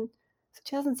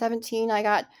 2017, I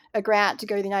got a grant to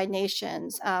go to the United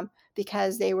Nations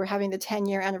because they were having the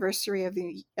 10-year anniversary of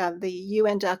the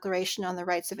UN Declaration on the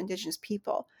Rights of Indigenous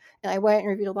People. And I went and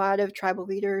interviewed a lot of tribal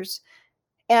leaders.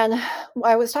 And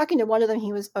I was talking to one of them.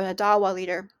 He was an Odawa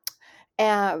leader.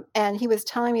 And he was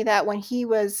telling me that when he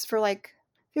was, for like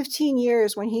 15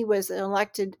 years, when he was an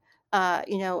elected,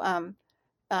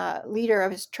 leader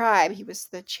of his tribe, he was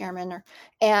the chairman,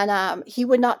 and he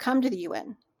would not come to the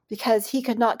UN because he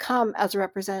could not come as a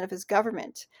representative of his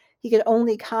government. He could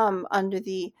only come under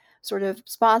the sort of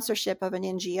sponsorship of an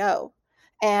NGO.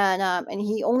 and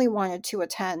he only wanted to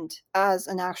attend as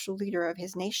an actual leader of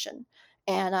his nation.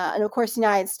 And of course, the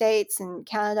United States and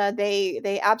Canada,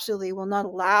 they absolutely will not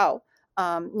allow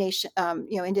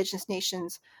indigenous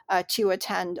nations to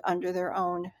attend under their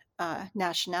own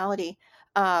nationality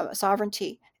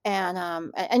sovereignty.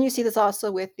 And you see this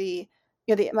also with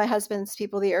my husband's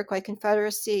people, the Iroquois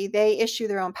Confederacy. They issue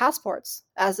their own passports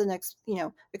as an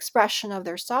expression of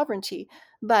their sovereignty.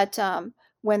 But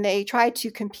when they try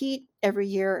to compete every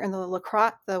year in the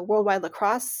worldwide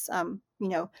lacrosse,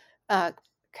 uh,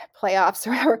 playoffs or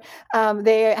whatever,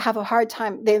 they have a hard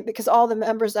time because all the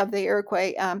members of the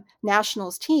Iroquois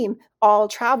nationals team all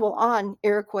travel on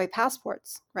Iroquois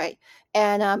passports, right?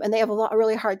 And they have a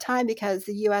really hard time because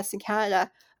the U.S. and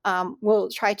Canada will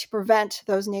try to prevent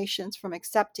those nations from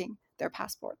accepting their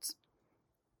passports.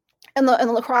 And the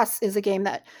lacrosse is a game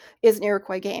that is an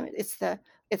Iroquois game. It's the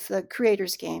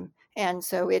creator's game, and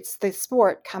so the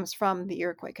sport comes from the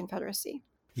Iroquois Confederacy.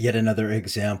 Yet another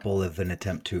example of an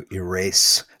attempt to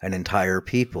erase an entire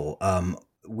people.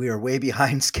 We are way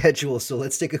behind schedule, so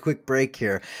let's take a quick break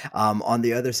here. On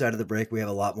the other side of the break, we have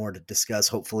a lot more to discuss.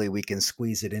 Hopefully, we can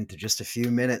squeeze it into just a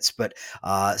few minutes, but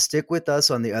stick with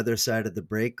us on the other side of the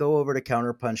break. Go over to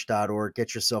counterpunch.org,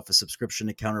 get yourself a subscription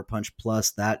to Counterpunch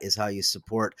Plus. That is how you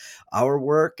support our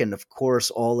work and, of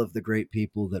course, all of the great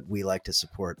people that we like to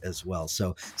support as well.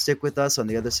 So stick with us on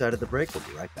the other side of the break. We'll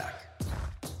be right back.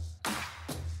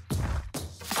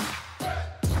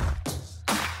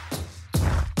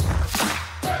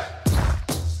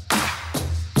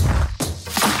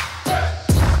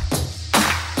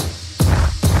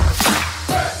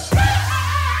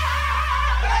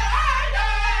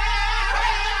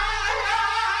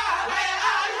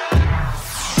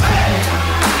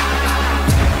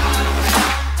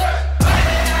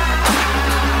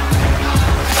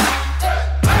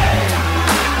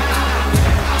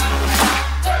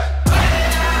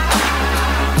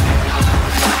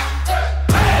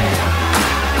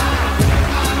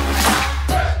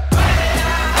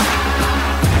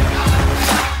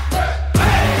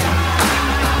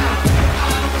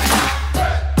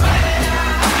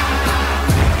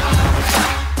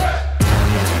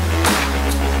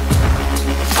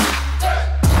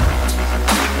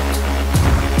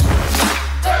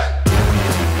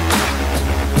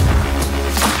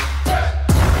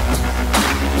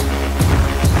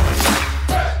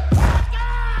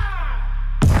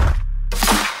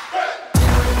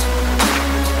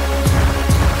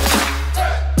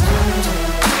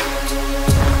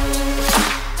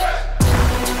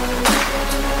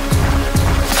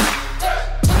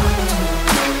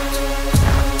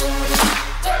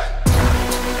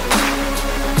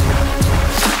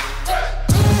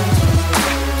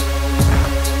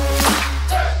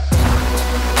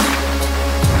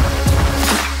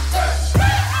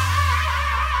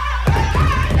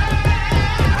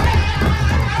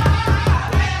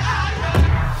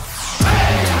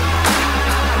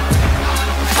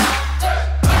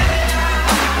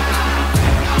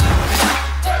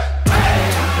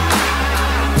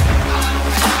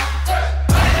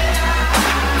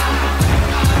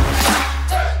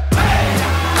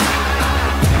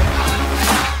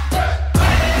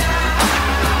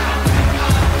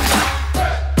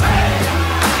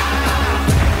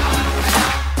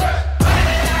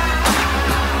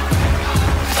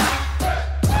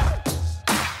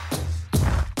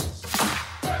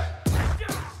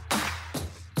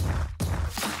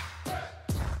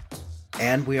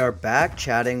 And we are back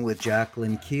chatting with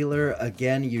Jacqueline Keeler.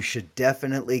 Again, you should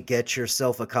definitely get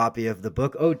yourself a copy of the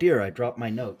book. Oh dear, I dropped my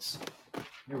notes.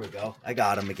 Here we go. I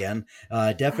got them again.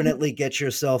 Definitely get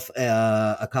yourself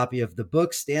a copy of the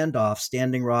book, Standoff,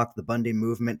 Standing Rock, The Bundy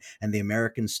Movement, and the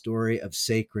American Story of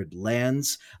Sacred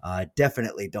Lands.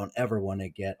 Definitely don't ever want to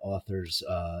get authors'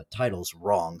 titles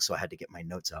wrong, so I had to get my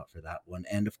notes out for that one.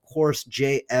 And, of course,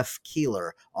 J.F.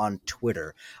 Keeler on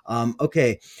Twitter.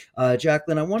 Okay,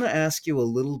 Jacqueline, I want to ask you a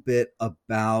little bit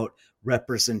about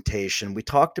representation. We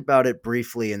talked about it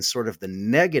briefly in sort of the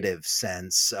negative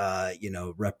sense,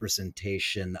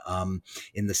 representation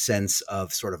in the sense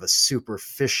of sort of a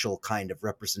superficial kind of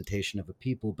representation of a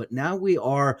people. But now we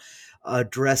are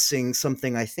addressing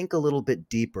something I think a little bit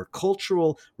deeper,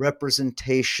 cultural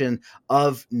representation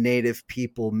of Native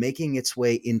people making its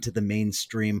way into the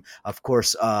mainstream. Of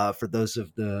course, for those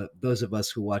of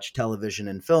us who watch television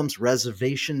and films,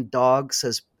 Reservation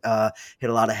Dogs hit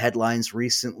a lot of headlines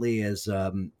recently as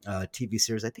a TV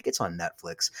series. I think it's on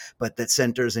Netflix, but that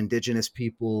centers Indigenous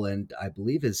people and I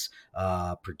believe is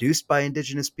produced by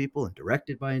Indigenous people and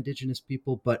directed by Indigenous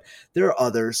people. But there are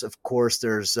others, of course.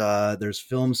 There's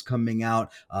films coming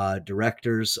out,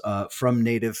 directors from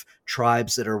Native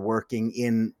tribes that are working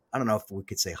in, I don't know if we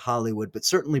could say Hollywood, but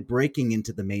certainly breaking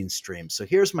into the mainstream. So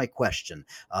here's my question,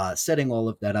 setting all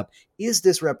of that up. Is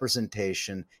this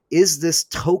representation? Is this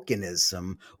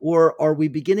tokenism? Or are we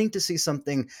beginning to see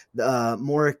something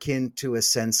more akin to a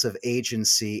sense of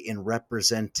agency in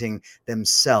representing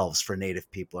themselves for Native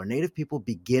people? Are Native people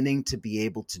beginning to be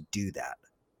able to do that?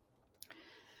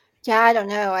 Yeah, I don't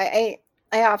know. I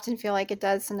often feel like it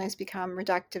does sometimes become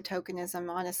reductive tokenism,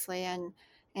 honestly, and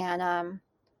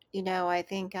I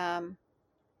think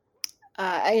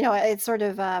it's sort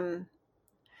of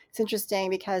it's interesting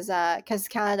because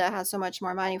Canada has so much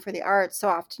more money for the arts. So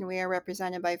often we are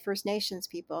represented by First Nations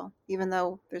people, even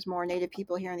though there's more Native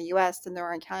people here in the U.S. than there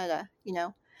are in Canada.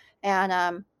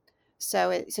 And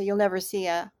so you'll never see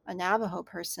a Navajo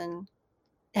person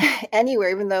anywhere,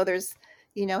 even though there's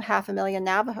 500,000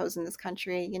 Navajos in this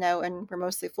country, and we're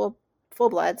mostly full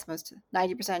bloods. Most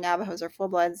 90% of Navajos are full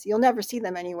bloods. You'll never see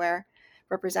them anywhere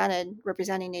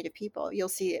representing Native people. You'll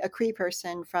see a Cree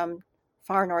person from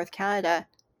far north Canada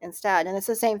instead, and it's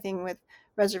the same thing with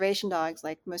reservation dogs.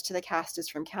 Like most of the cast is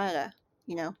from Canada,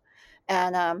 you know,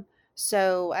 and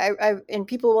so and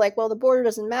people were like, well, the border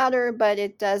doesn't matter, but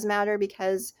it does matter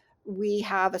because we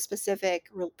have a specific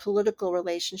political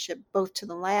relationship both to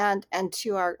the land and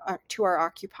to our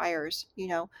occupiers.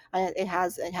 And it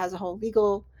has a whole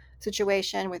legal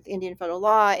situation with Indian federal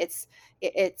law. It's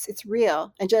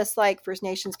real, and just like First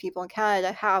Nations people in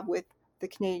Canada have with the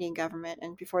Canadian government,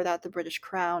 and before that the British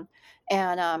Crown.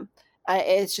 And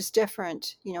it's just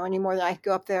different, anymore than I could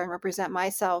go up there and represent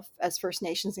myself as First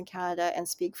Nations in Canada and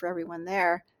speak for everyone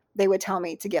there. They would tell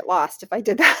me to get lost if I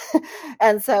did that.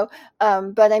 And so,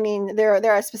 but I mean,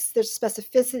 there's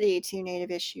specificity to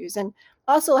Native issues, and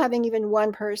also having even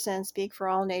one person speak for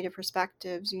all Native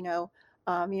perspectives.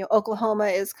 Oklahoma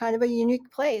is kind of a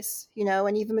unique place,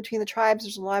 and even between the tribes,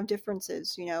 there's a lot of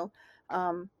differences. The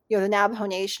Navajo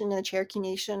Nation and the Cherokee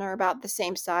Nation are about the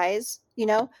same size,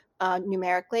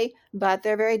 numerically, but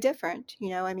they're very different.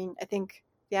 I mean, I think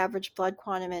the average blood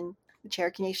quantum in the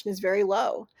Cherokee Nation is very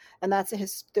low, and those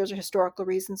are historical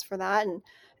reasons for that.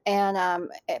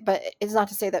 But it's not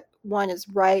to say that one is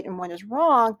right and one is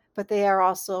wrong, but they are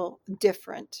also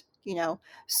different.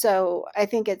 So I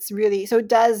think it's really, so it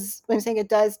does, when I'm saying it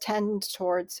does tend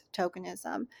towards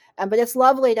tokenism, but it's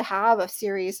lovely to have a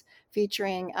series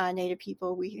featuring Native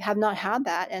people. We have not had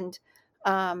that, and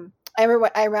I remember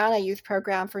I ran a youth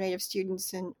program for Native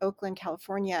students in Oakland,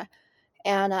 California,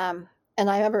 and I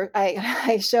remember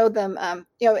I showed them,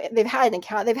 they've had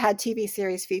TV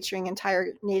series featuring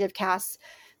entire Native casts,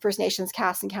 First Nations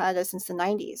casts in Canada since the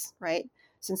 90s, right?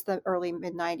 Since the early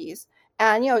mid 90s.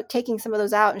 And, taking some of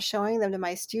those out and showing them to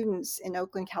my students in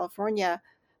Oakland, California.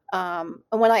 And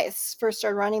when I first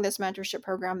started running this mentorship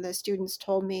program, the students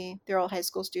told me, they're all high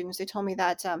school students, they told me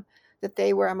that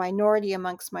they were a minority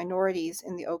amongst minorities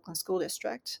in the Oakland school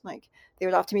district. Like, they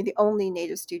would often be the only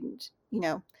Native student,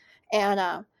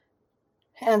 and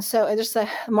so and just the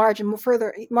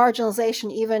further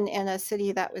marginalization, even in a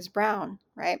city that was brown,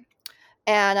 right?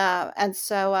 And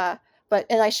so,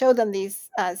 and I showed them these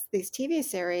TV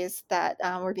series that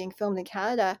were being filmed in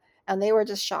Canada, and they were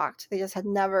just shocked. They just had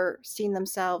never seen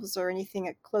themselves or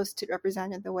anything close to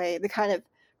represented the kind of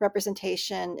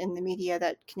representation in the media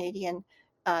that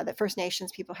that First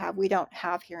Nations people have. We don't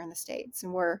have here in the States,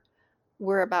 and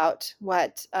we're about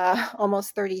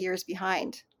almost 30 years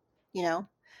behind, you know.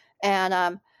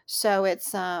 And so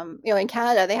it's in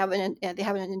Canada they have an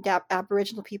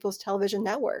Aboriginal Peoples Television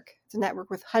Network. It's a network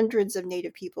with hundreds of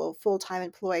Native people full-time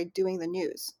employed doing the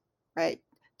news, right?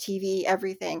 TV,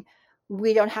 everything.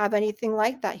 We don't have anything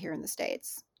like that here in the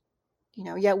States,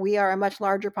 yet we are a much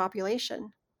larger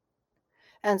population.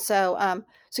 And so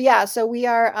we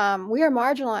are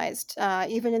marginalized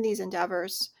even in these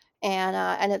endeavors,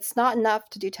 and it's not enough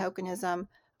to do tokenism.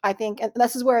 I think, and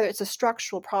this is where it's a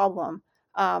structural problem.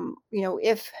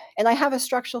 If and I have a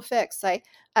structural fix. I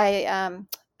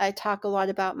talk a lot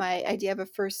about my idea of a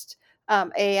first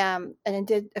a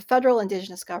federal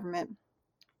Indigenous government.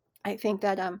 I think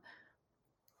that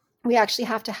we actually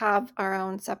have to have our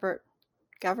own separate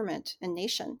government and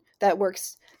nation that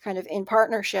works kind of in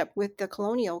partnership with the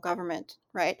colonial government,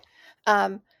 right?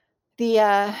 Um,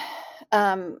 the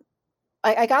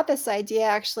I got this idea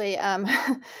actually.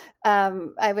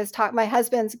 I was taught, my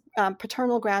husband's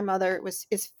paternal grandmother was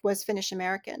Finnish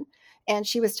American, And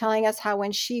she was telling us how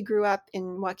when she grew up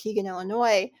in Waukegan,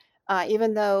 Illinois,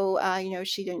 even though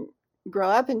she didn't grow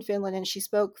up in Finland and she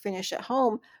spoke Finnish at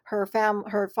home,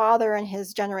 her father and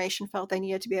his generation felt they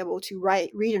needed to be able to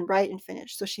read and write in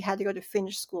Finnish, so she had to go to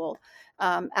Finnish school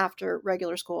after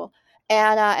regular school.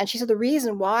 And she said the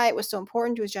reason why it was so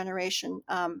important to his generation,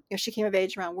 she came of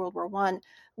age around World War I,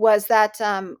 was that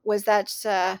in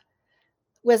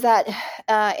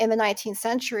the 19th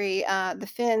century, the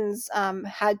Finns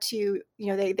had to,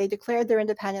 they declared their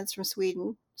independence from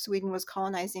Sweden. Sweden was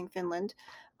colonizing Finland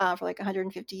for like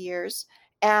 150 years.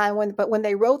 And when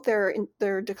they wrote their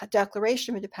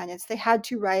Declaration of Independence, they had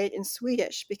to write in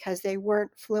Swedish because they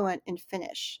weren't fluent in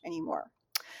Finnish anymore.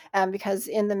 Because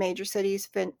in the major cities,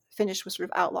 Finnish was sort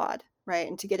of outlawed, right?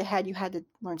 And to get ahead, you had to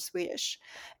learn Swedish.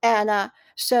 And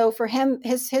so for him,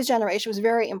 his generation was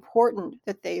very important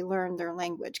that they learn their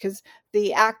language, because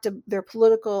the act of their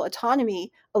political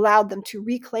autonomy allowed them to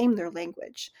reclaim their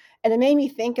language. And it made me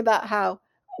think about how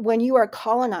when you are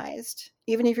colonized,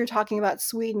 even if you're talking about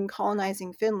Sweden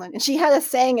colonizing Finland, and she had a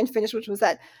saying in Finnish, which was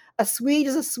that a Swede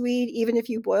is a Swede, even if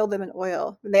you boil them in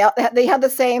oil. They had the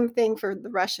same thing for the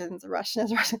Russians. A Russian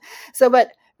is a Russian. So,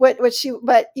 but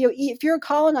if you're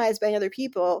colonized by other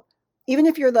people, even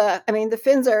if you're the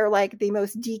Finns are like the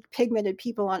most deep pigmented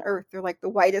people on Earth. They're like the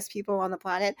whitest people on the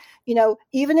planet.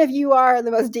 Even if you are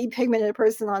the most deep pigmented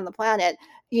person on the planet,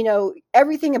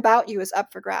 everything about you is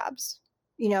up for grabs.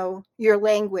 Your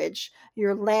language,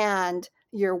 your land,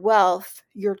 your wealth,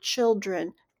 your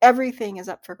children, everything is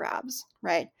up for grabs,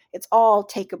 right? It's all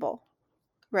takeable,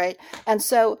 right? And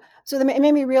so it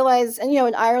made me realize, and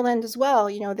in Ireland as well,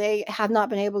 they have not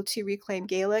been able to reclaim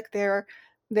Gaelic.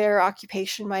 Their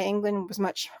occupation by England was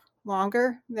much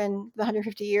longer than the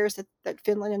 150 years that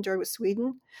Finland endured with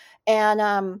Sweden. And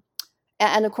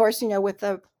of course, with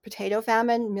the potato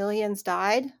famine, millions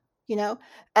died,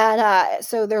 and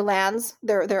so their lands,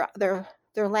 their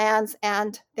lands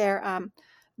and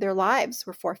their lives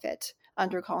were forfeit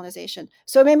under colonization.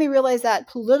 So it made me realize that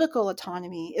political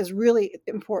autonomy is really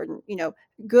important.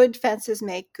 Good fences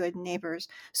make good neighbors.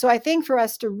 So I think for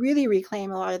us to really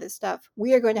reclaim a lot of this stuff,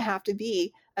 we are going to have to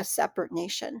be a separate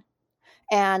nation.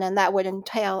 And that would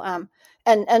entail,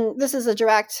 and this is a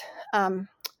direct,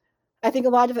 I think a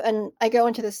lot of, and I go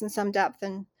into this in some depth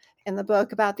in the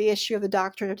book about the issue of the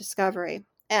doctrine of discovery.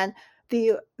 And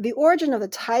the origin of the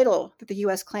title that the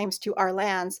U.S. claims to our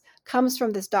lands comes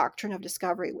from this doctrine of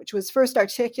discovery, which was first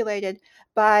articulated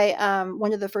by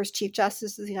one of the first Chief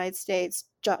Justices of the United States,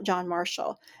 John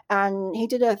Marshall. And he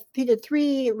did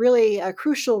three really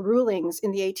crucial rulings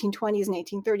in the 1820s and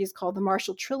 1830s called the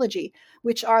Marshall Trilogy,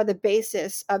 which are the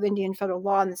basis of Indian federal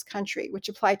law in this country, which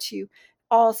apply to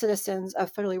all citizens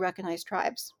of federally recognized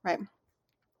tribes, right?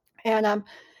 And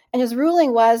his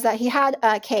ruling was that he had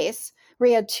a case where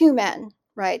he had two men,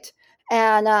 right?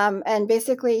 And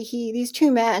basically these two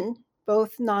men,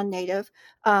 both non-native,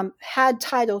 had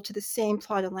title to the same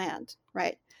plot of land,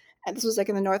 right? And this was like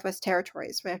in the Northwest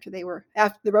Territories, right after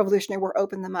the Revolutionary War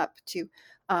opened them up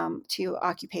to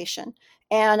occupation.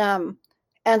 And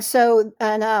so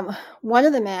one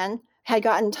of the men had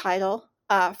gotten title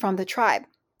from the tribe.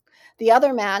 The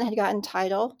other man had gotten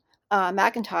title,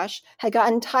 McIntosh, had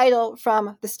gotten title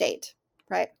from the state,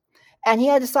 right? And he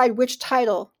had to decide which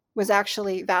title was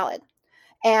actually valid.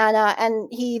 And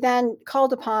he then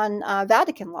called upon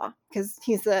Vatican law, because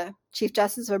he's the Chief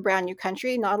Justice of a brand new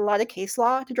country, not a lot of case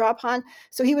law to draw upon.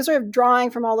 So he was sort of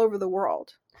drawing from all over the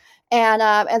world.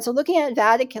 And so looking at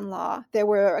Vatican law, there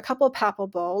were a couple of papal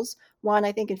bulls, one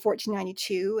I think in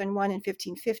 1492 and one in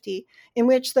 1550, in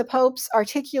which the popes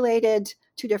articulated,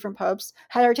 two different popes,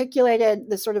 had articulated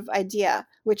this sort of idea,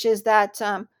 which is that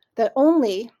that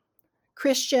only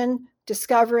Christian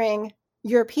discovering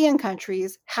European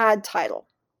countries had title.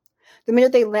 The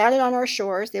minute they landed on our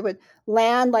shores, they would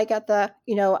land like at the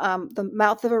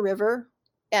mouth of a river,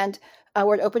 and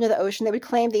where it opened to the ocean. They would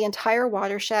claim the entire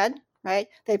watershed, right?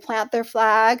 They plant their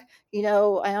flag, I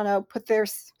don't know, put their,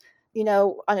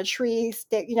 on a tree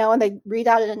stick, and they read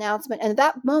out an announcement. And at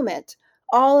that moment,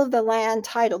 all of the land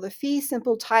title, the fee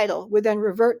simple title, would then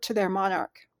revert to their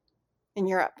monarch in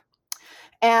Europe.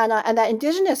 And that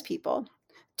indigenous people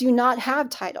do not have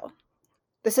title.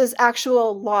 This is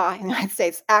actual law in the United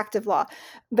States, active law.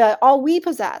 That all we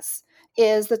possess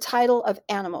is the title of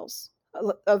animals,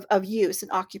 of use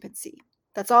and occupancy.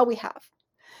 That's all we have.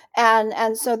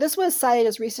 And so this was cited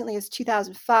as recently as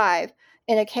 2005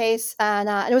 in a case, and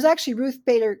it was actually Ruth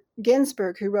Bader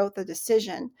Ginsburg who wrote the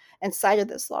decision and cited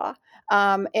this law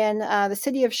in the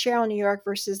city of Sherrill, New York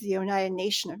versus the Oneida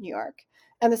Nation of New York.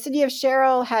 And the city of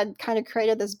Sherrill had kind of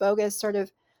created this bogus sort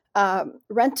of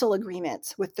rental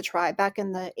agreement with the tribe back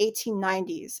in the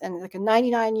 1890s, and like a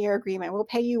 99-year agreement. We'll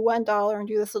pay you $1 and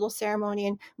do this little ceremony,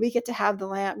 and we get to have the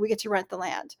land. We get to rent the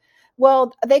land.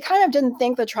 Well, they kind of didn't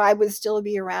think the tribe would still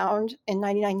be around in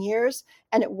 99 years,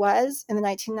 and it was in the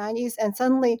 1990s. And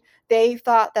suddenly they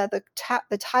thought that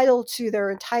the title to their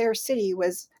entire city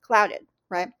was clouded,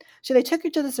 right? So they took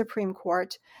it to the Supreme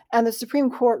Court, and the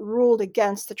Supreme Court ruled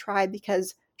against the tribe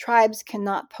because tribes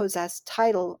cannot possess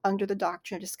title under the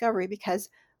doctrine of discovery, because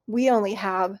we only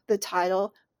have the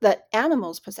title that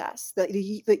animals possess,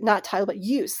 not title, but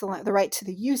use, the right to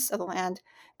the use of the land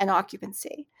and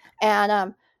occupancy.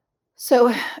 And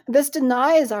so this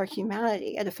denies our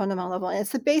humanity at a fundamental level, and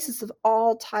it's the basis of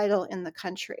all title in the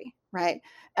country, right?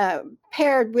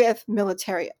 Paired with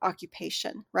military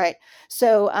occupation, right?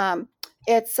 So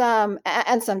it's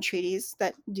and some treaties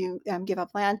that do give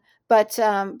up land, but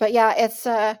yeah, it's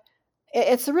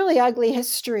a really ugly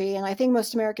history, and I think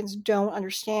most Americans don't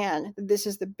understand that this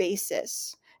is the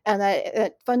basis, and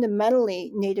that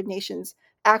fundamentally Native nations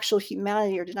actual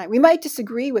humanity are denied. We might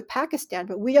disagree with Pakistan,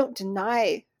 but we don't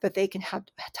deny that they can have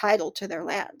title to their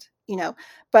land,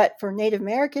 but for Native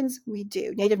Americans, we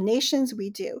do. Native nations,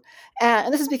 we do.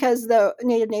 And this is because the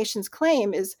Native nations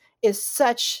claim is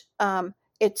such,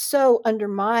 it so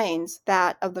undermines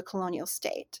that of the colonial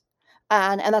state.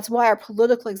 And that's why our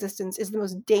political existence is the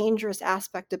most dangerous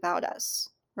aspect about us,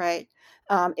 right?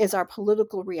 Is our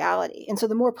political reality. And so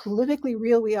the more politically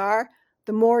real we are,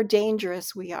 the more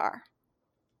dangerous we are.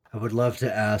 I would love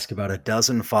to ask about a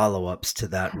dozen follow ups to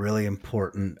that really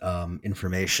important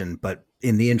information, but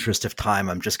in the interest of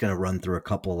time, I'm just going to run through a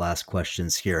couple last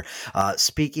questions here.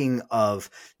 Speaking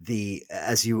of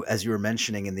as you were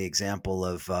mentioning in the example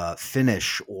of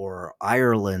Finnish or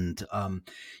Ireland,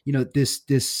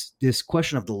 this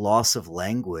question of the loss of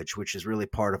language, which is really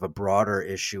part of a broader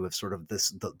issue of sort of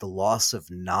the loss of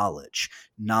knowledge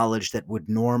that would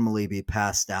normally be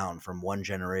passed down from one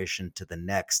generation to the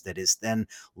next, that is then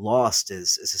lost,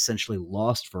 is essentially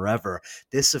lost forever.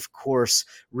 This, of course,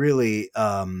 really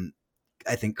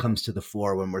I think comes to the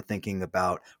fore when we're thinking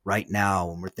about right now,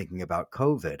 when we're thinking about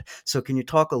COVID. So can you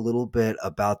talk a little bit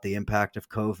about the impact of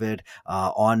COVID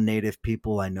on Native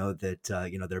people? I know that,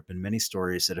 there have been many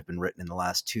stories that have been written in the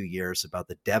last 2 years about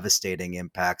the devastating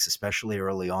impacts, especially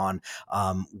early on.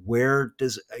 Can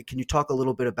you talk a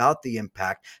little bit about the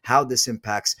impact, how this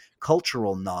impacts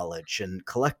cultural knowledge and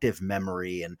collective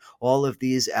memory and all of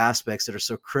these aspects that are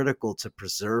so critical to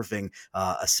preserving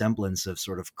a semblance of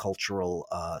sort of cultural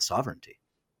sovereignty?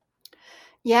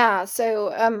 Yeah.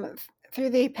 So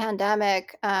through the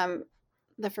pandemic,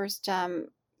 the first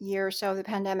year or so of the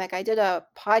pandemic, I did a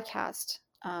podcast,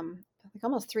 I think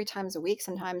almost 3 times a week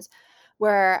sometimes,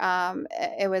 where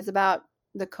it was about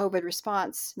the COVID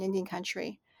response in Indian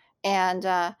country.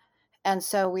 And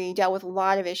so we dealt with a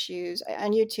lot of issues.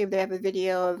 On YouTube, they have a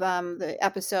video of the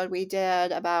episode we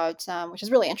did about, which is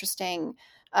really interesting,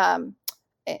 um,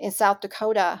 in South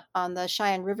Dakota on the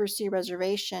Cheyenne River Sioux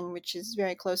Reservation, which is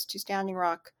very close to Standing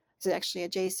Rock. It's actually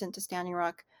adjacent to Standing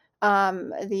Rock.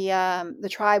 The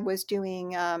tribe was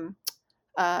doing COVID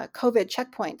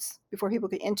checkpoints before people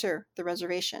could enter the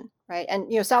reservation, right?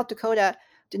 And South Dakota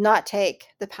did not take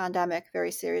the pandemic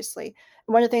very seriously.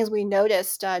 And one of the things we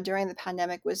noticed during the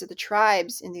pandemic was that the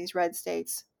tribes in these red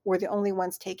states were the only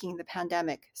ones taking the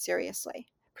pandemic seriously,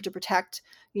 to protect,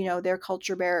 their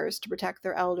culture bearers, to protect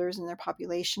their elders and their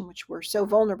population, which were so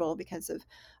vulnerable because of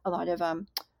a lot of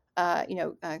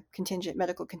contingent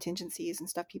medical contingencies and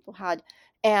stuff people had,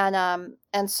 and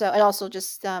so, and also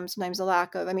just sometimes a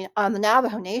lack of. I mean, on the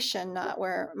Navajo Nation,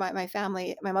 where my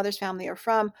family, my mother's family, are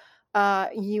from,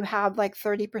 you have like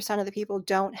 30% of the people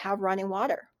don't have running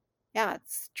water. Yeah,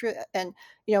 it's true. And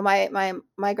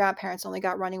my grandparents only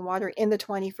got running water in the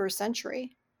 21st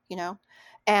century.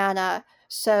 And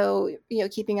so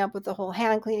keeping up with the whole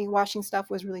hand cleaning, washing stuff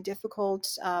was really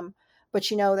difficult. But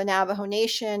the Navajo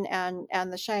Nation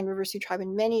and the Cheyenne River Sioux tribe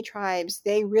and many tribes,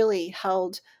 they really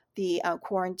held the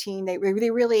quarantine. They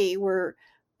really were.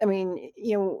 I mean,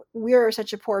 we're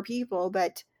such a poor people,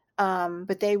 but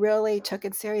they really took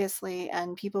it seriously,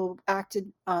 and people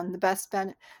acted on the best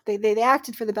they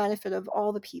acted for the benefit of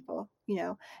all the people,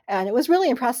 and it was really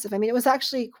impressive. I mean, it was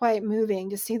actually quite moving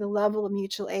to see the level of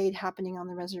mutual aid happening on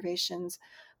the reservations,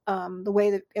 the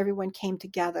way that everyone came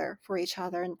together for each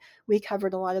other. And we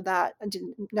covered a lot of that, a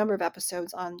number of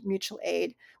episodes on mutual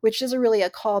aid, which is really a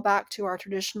callback to our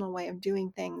traditional way of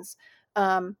doing things.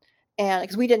 And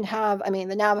because we didn't have, I mean,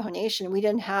 the Navajo Nation, we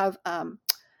didn't have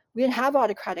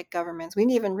autocratic governments. We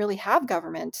didn't even really have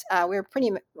government. We were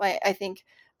pretty, I think,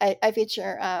 I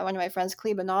feature one of my friends,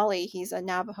 Cleve Benally. He's a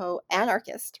Navajo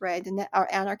anarchist, right? Our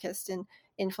anarchist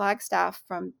in in Flagstaff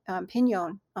from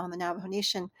Pinon on the Navajo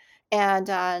Nation, and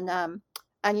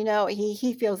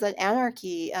he feels that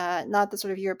anarchy, not the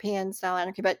sort of European style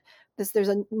anarchy, but there's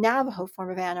a Navajo form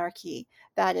of anarchy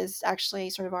that is actually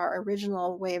sort of our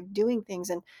original way of doing things,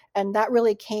 and that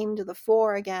really came to the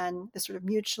fore again. The sort of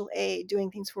mutual aid, doing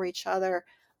things for each other.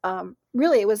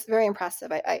 Really, it was very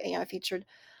impressive. I featured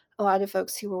a lot of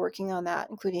folks who were working on that,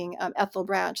 including Ethel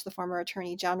Branch, the former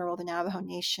Attorney General of the Navajo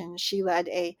Nation. She led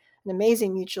an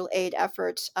amazing mutual aid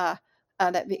effort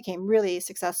that became really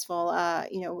successful.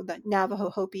 The Navajo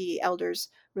Hopi Elders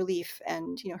Relief,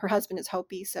 and her husband is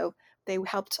Hopi, so they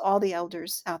helped all the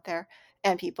elders out there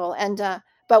and people. And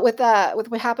but with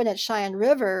what happened at Cheyenne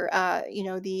River,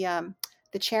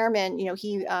 the chairman,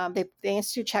 they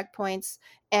institute checkpoints,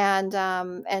 and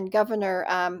governor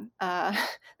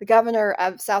the governor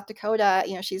of South Dakota,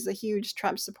 she's a huge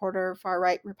Trump supporter, far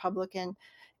right Republican,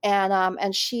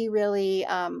 and she really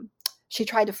she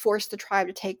tried to force the tribe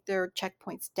to take their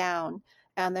checkpoints down,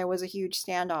 and there was a huge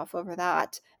standoff over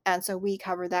that. And so we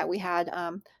covered that. We had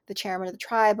the chairman of the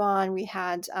tribe on. We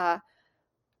had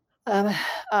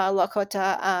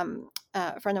Lakota,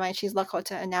 a friend of mine. She's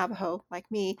Lakota and Navajo, like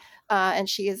me, and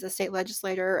she is a state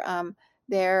legislator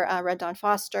there. Red Dawn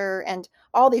Foster, and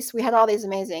all these. We had all these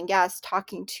amazing guests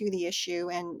talking to the issue,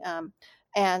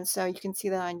 and so you can see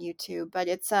that on YouTube. But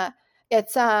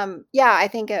yeah. I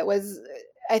think it was.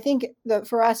 I think that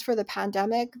for us, for the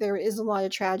pandemic, there is a lot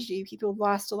of tragedy. People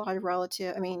lost a lot of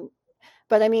relative.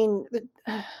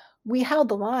 We held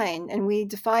the line, and we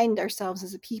defined ourselves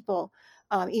as a people,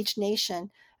 each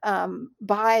nation,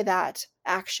 by that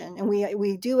action, and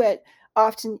we do it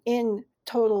often in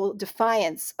total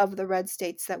defiance of the red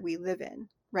states that we live in,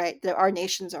 right? That our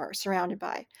nations are surrounded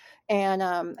by,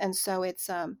 and so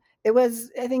it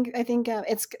was. I think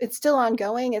it's still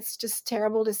ongoing. It's just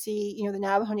terrible to see the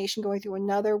Navajo Nation going through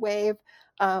another wave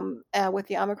with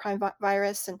the Omicron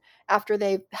virus, and after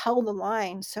they've held the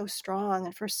line so strong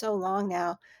and for so long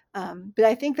now. But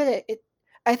I think that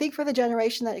I think for the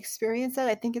generation that experienced that,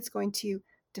 I think it's going to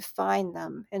define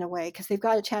them in a way, because they've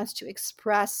got a chance to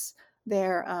express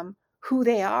their who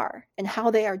they are and how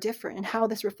they are different, and how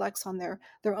this reflects on their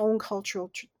own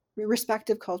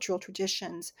respective cultural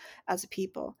traditions as a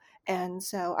people. And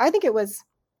so I think it was,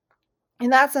 in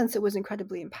that sense, it was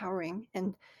incredibly empowering.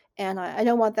 And I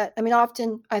don't want that. I mean,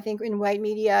 often I think in white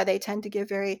media they tend to give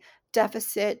very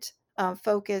deficit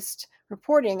focused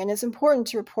reporting, and it's important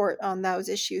to report on those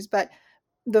issues, but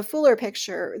the fuller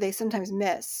picture they sometimes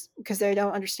miss because they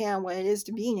don't understand what it is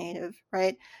to be Native,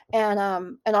 right? And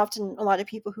often a lot of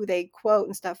people who they quote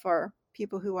and stuff are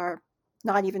people who are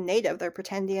not even Native. They're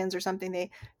pretendians or something.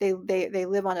 They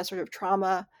live on a sort of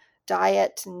trauma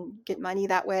diet and get money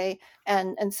that way,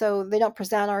 and so they don't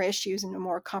present our issues in a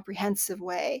more comprehensive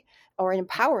way or an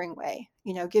empowering way,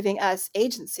 giving us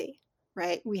agency.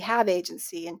 Right? We have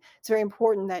agency, and it's very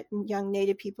important that young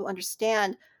Native people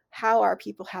understand how our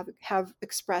people have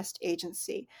expressed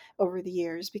agency over the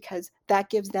years, because that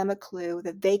gives them a clue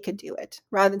that they could do it,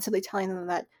 rather than simply telling them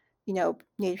that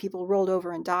Native people rolled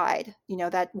over and died.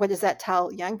 That, what does that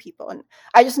tell young people? And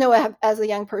I just know, as a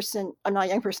young person, I'm not a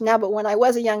young person now, but when I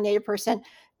was a young Native person,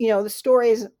 the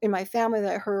stories in my family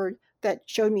that I heard that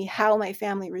showed me how my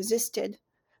family resisted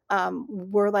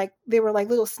were like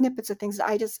little snippets of things that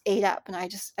I just ate up, and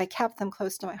I kept them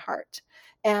close to my heart,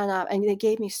 and they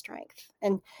gave me strength.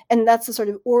 And that's the sort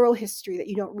of oral history that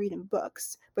you don't read in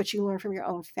books, but you learn from your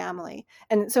own family.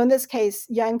 And so in this case,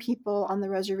 young people on the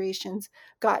reservations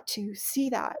got to see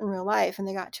that in real life, and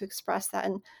they got to express that.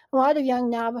 And a lot of young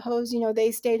Navajos,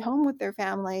 they stayed home with their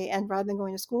family, and rather than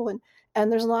going to school,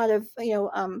 and there's a lot of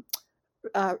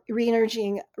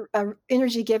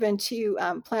energy given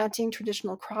to planting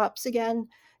traditional crops again.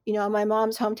 My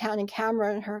mom's hometown in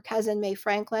Cameron, her cousin May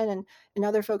Franklin and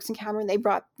other folks in Cameron, they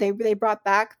brought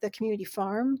back the community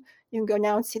farm. You can go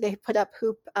now and see they put up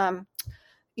hoop,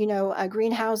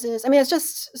 greenhouses. I mean, it's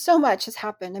just so much has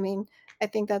happened. I mean, I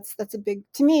think that's a big,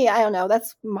 to me, I don't know,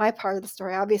 that's my part of the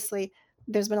story. Obviously,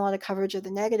 there's been a lot of coverage of the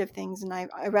negative things, and I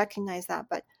recognize that,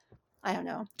 but I don't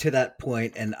know. To that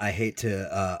point, and I hate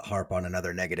to harp on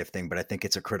another negative thing, but I think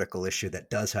it's a critical issue that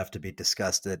does have to be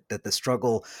discussed. That the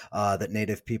struggle that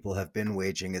Native people have been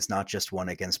waging is not just one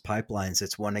against pipelines;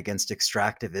 it's one against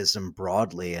extractivism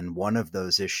broadly. And one of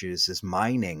those issues is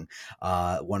mining.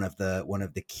 One of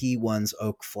the key ones,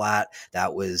 Oak Flat.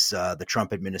 That was the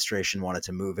Trump administration wanted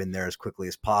to move in there as quickly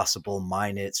as possible,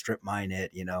 mine it, strip mine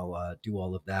it, do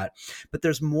all of that. But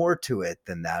there's more to it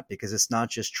than that, because it's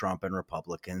not just Trump and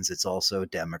Republicans. It's also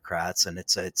Democrats, and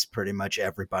it's pretty much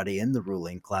everybody in the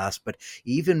ruling class. But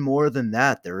even more than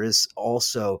that, there is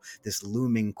also this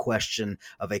looming question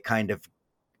of a kind of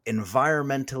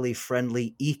environmentally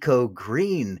friendly,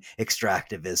 eco-green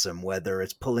extractivism, whether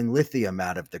it's pulling lithium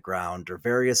out of the ground or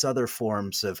various other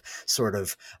forms of sort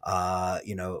of,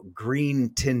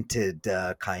 green tinted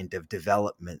kind of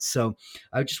development. So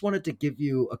I just wanted to give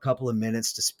you a couple of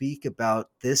minutes to speak about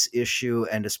this issue,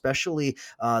 and especially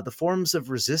the forms of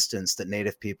resistance that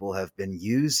Native people have been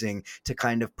using to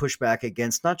kind of push back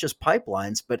against not just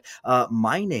pipelines, but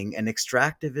mining and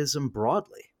extractivism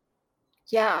broadly.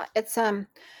 Yeah, it's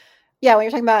yeah, when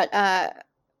you're talking about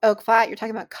Oak Flat, you're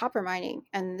talking about copper mining,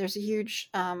 and there's a huge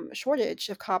shortage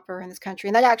of copper in this country.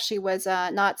 And that actually was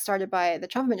not started by the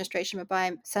Trump administration, but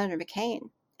by Senator McCain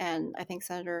and I think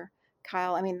Senator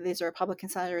Kyle. I mean, these are Republican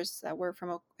senators that were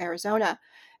from Arizona,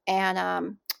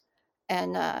 and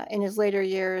in his later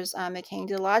years, McCain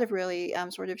did a lot of really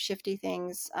sort of shifty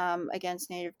things against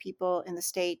Native people in the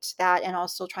state. That and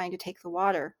also trying to take the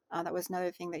water. That was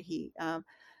another thing that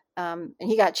and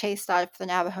he got chased out of the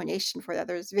Navajo Nation for that.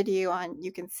 There's video on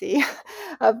you can see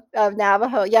of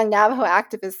Navajo young Navajo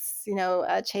activists,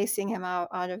 chasing him out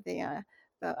of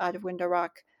out of Window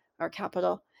Rock, our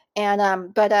capital,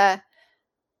 and but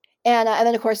and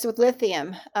then of course with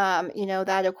lithium,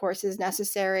 that of course is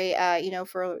necessary,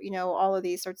 for all of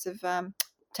these sorts of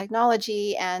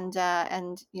technology and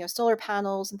solar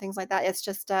panels and things like that. It's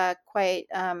just quite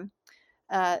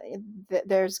uh,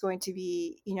 there's going to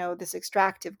be this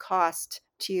extractive cost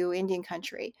to Indian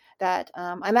country that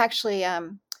I'm actually I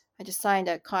just signed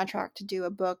a contract to do a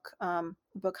book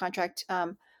contract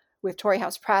with Tory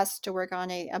House Press to work on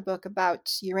a book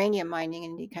about uranium mining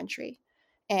in Indian country,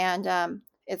 and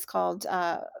it's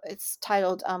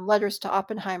titled Letters to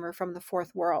Oppenheimer from the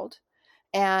Fourth World,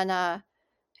 and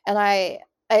I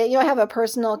have a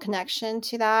personal connection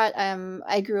to that.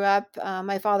 I grew up.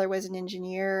 My father was an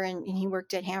engineer, and he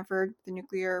worked at Hanford, the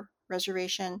nuclear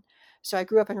reservation. So I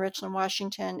grew up in Richland,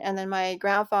 Washington, and then my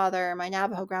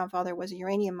Navajo grandfather, was a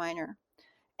uranium miner.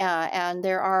 And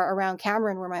there are around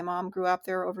Cameron, where my mom grew up,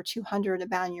 there are over 200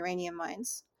 abandoned uranium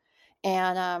mines,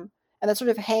 and that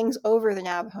sort of hangs over the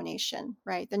Navajo Nation,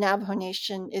 right? The Navajo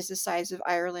Nation is the size of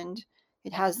Ireland.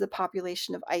 It has the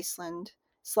population of Iceland.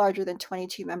 It's larger than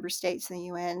 22 member states in the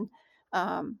UN.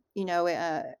 About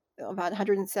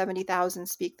 170,000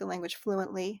 speak the language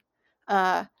fluently.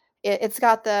 It's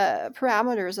got the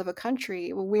parameters of a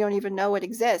country. We don't even know it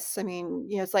exists. I mean,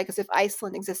 it's like as if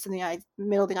Iceland exists in the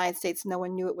middle of the United States. No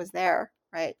one knew it was there,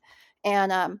 right?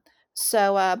 And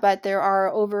but there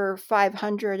are over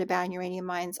 500 abandoned uranium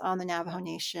mines on the Navajo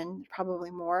Nation,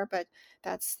 probably more, but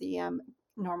that's the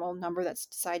normal number that's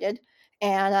decided.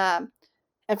 And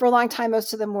and for a long time,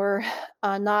 most of them were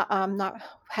not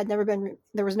had never been.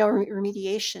 There was no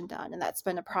remediation done, and that's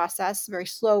been a process, a very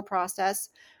slow process.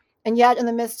 And yet, in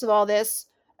the midst of all this,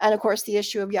 and of course, the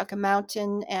issue of Yucca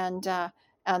Mountain, and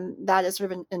that is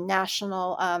sort of a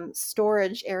national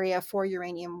storage area for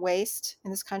uranium waste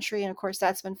in this country. And of course,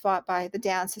 that's been fought by the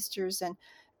Dan sisters and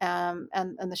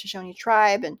the Shoshone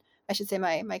tribe. And I should say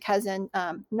my cousin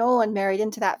Nolan married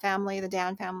into that family, the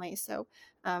Dan family. So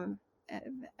I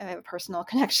have a personal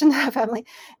connection to that family.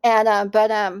 And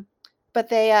but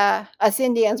they us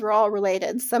Indians were all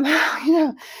related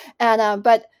somehow, And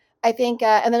but I think,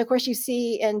 and then of course you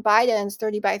see in Biden's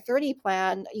 30 by 30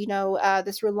 plan,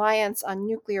 this reliance on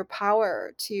nuclear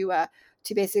power to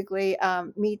basically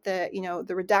meet the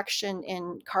reduction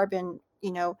in carbon,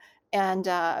 and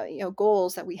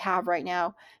goals that we have right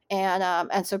now,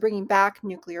 and so bringing back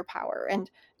nuclear power. And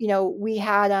we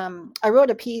had I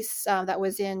wrote a piece that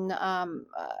was in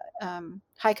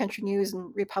High Country News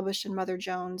and republished in Mother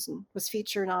Jones, and was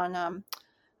featured on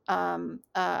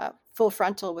Full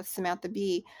Frontal with Samantha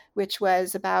Bee, which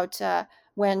was about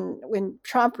when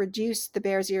Trump reduced the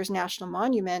Bears Ears National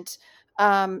Monument.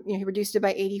 He reduced it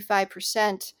by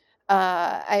 85%.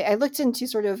 I looked into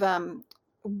sort of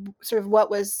what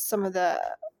was some of the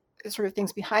sort of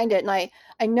things behind it, and I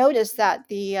noticed that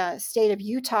the state of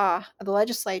Utah, the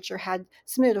legislature, had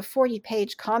submitted a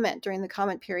 40-page comment during the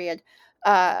comment period,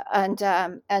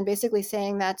 and basically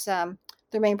saying that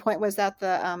their main point was that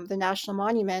the national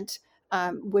monument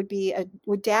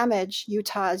would damage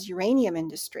Utah's uranium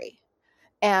industry.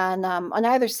 And on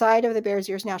either side of the Bears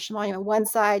Ears National Monument, one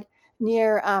side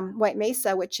near White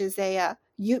Mesa, which is a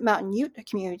Mountain Ute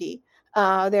community,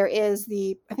 there is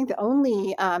I think the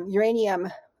only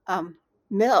uranium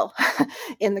mill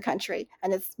in the country,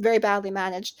 and it's very badly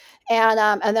managed. And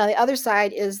on the other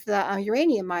side is the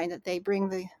uranium mine that they bring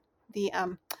the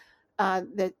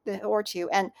ore to,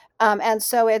 and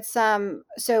so it's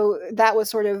so that was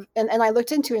sort of, and I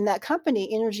looked into it, and that company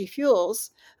Energy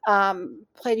Fuels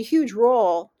played a huge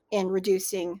role in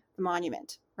reducing the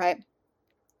monument, right?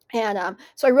 And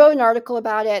so I wrote an article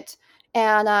about it,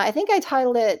 and I think I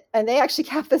titled it, and they actually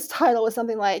kept this title with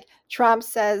something like "Trump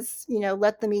says,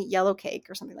 let them eat yellow cake"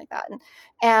 or something like that.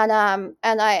 And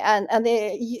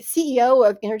the CEO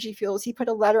of Energy Fuels, he put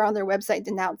a letter on their website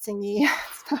denouncing me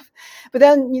stuff. But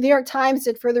then the New York Times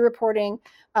did further reporting.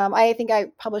 I think I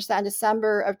published that in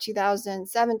December of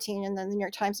 2017, and then the New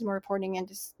York Times did more reporting in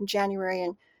January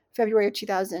and February of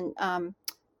 2018.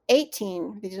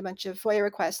 They did a bunch of FOIA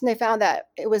requests, and they found that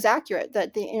it was accurate,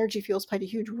 that the Energy Fuels played a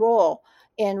huge role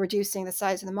in reducing the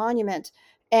size of the monument,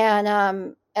 and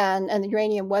the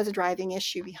uranium was a driving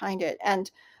issue behind it.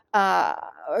 And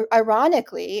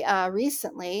ironically,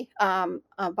 recently,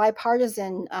 with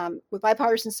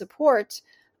bipartisan support,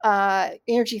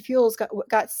 Energy Fuels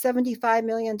got $75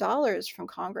 million from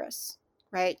Congress,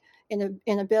 right? In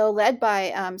a bill led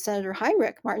by Senator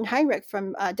Martin Heinrich,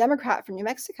 from Democrat from New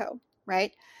Mexico,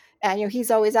 right? And he's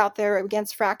always out there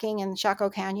against fracking and Chaco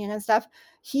Canyon and stuff.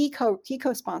 He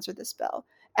co-sponsored this bill,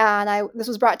 and this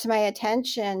was brought to my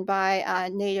attention by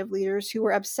Native leaders who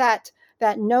were upset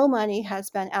that no money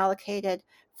has been allocated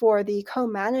for the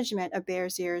co-management of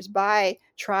Bears Ears by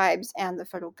tribes and the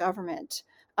federal government.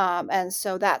 And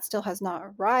so that still has not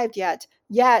arrived yet.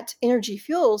 Yet Energy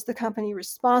Fuels, the company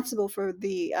responsible for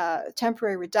the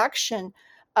temporary reduction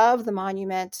of the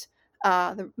monument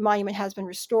has been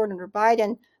restored under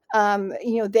Biden.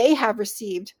 They have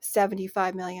received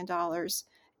 $75 million.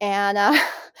 And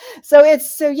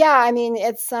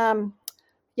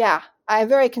yeah, I'm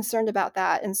very concerned about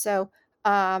that. And so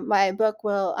my book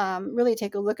will really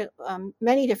take a look at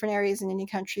many different areas in Indian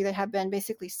country that have been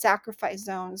basically sacrifice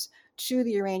zones to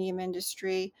the uranium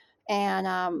industry.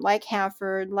 And like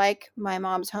Hanford, like my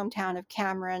mom's hometown of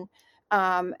Cameron,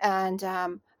 and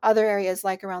other areas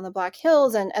like around the Black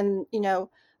Hills and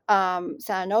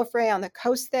San Onofre on the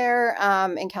coast there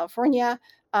in California,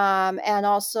 and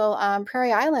also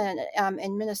Prairie Island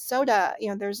in Minnesota.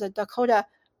 There's a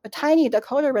tiny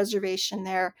Dakota reservation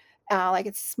there. Like,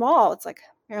 it's small. It's like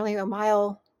barely a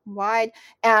mile wide,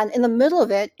 and in the middle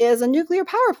of it is a nuclear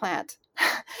power plant.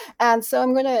 And so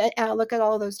I'm going to look at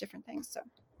all of those different things. So.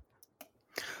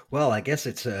 Well, I guess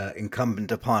it's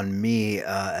incumbent upon me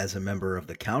as a member of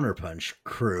the Counterpunch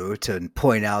crew to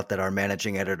point out that our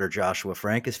managing editor, Joshua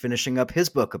Frank, is finishing up his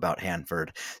book about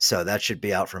Hanford. So that should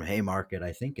be out from Haymarket,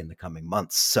 I think, in the coming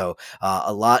months. So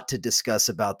a lot to discuss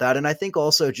about that. And I think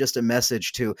also just a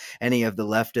message to any of the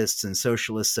leftists and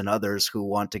socialists and others who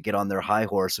want to get on their high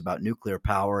horse about nuclear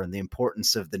power and the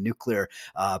importance of the nuclear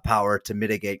power to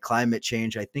mitigate climate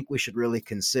change. I think we should really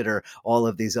consider all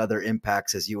of these other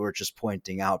impacts, as you were just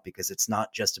pointing out, because it's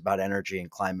not just about energy and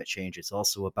climate change. It's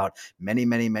also about many,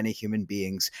 many, many human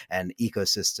beings and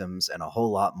ecosystems and a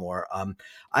whole lot more.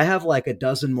 I have like a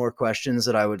dozen more questions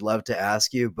that I would love to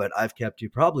ask you, but I've kept you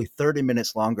probably 30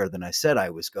 minutes longer than I said I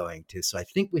was going to. So I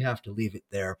think we have to leave it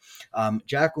there.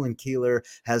 Jacqueline Keeler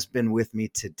has been with me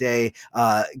today.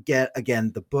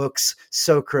 Again, the books,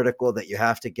 so critical that you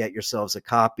have to get yourselves a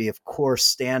copy. Of course,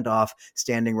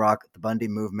 Standing Rock, The Bundy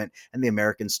Movement, and The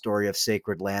American Story of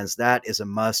Sacred Lands. That is a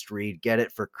must read. Get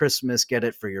it for Christmas, get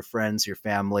it for your friends, your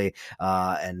family,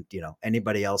 and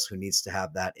anybody else who needs to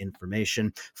have that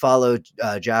information. Follow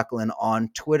Jacqueline on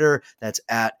Twitter. That's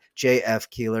at JF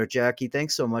Keeler. Jackie,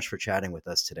 thanks so much for chatting with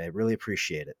us today. Really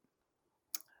appreciate it.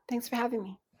 Thanks for having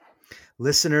me.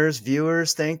 Listeners,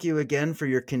 viewers, thank you again for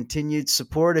your continued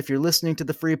support. If you're listening to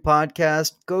the free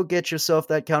podcast, go get yourself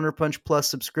that Counterpunch Plus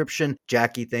subscription.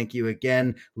 Jackie, thank you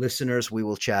again. Listeners, we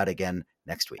will chat again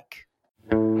next week.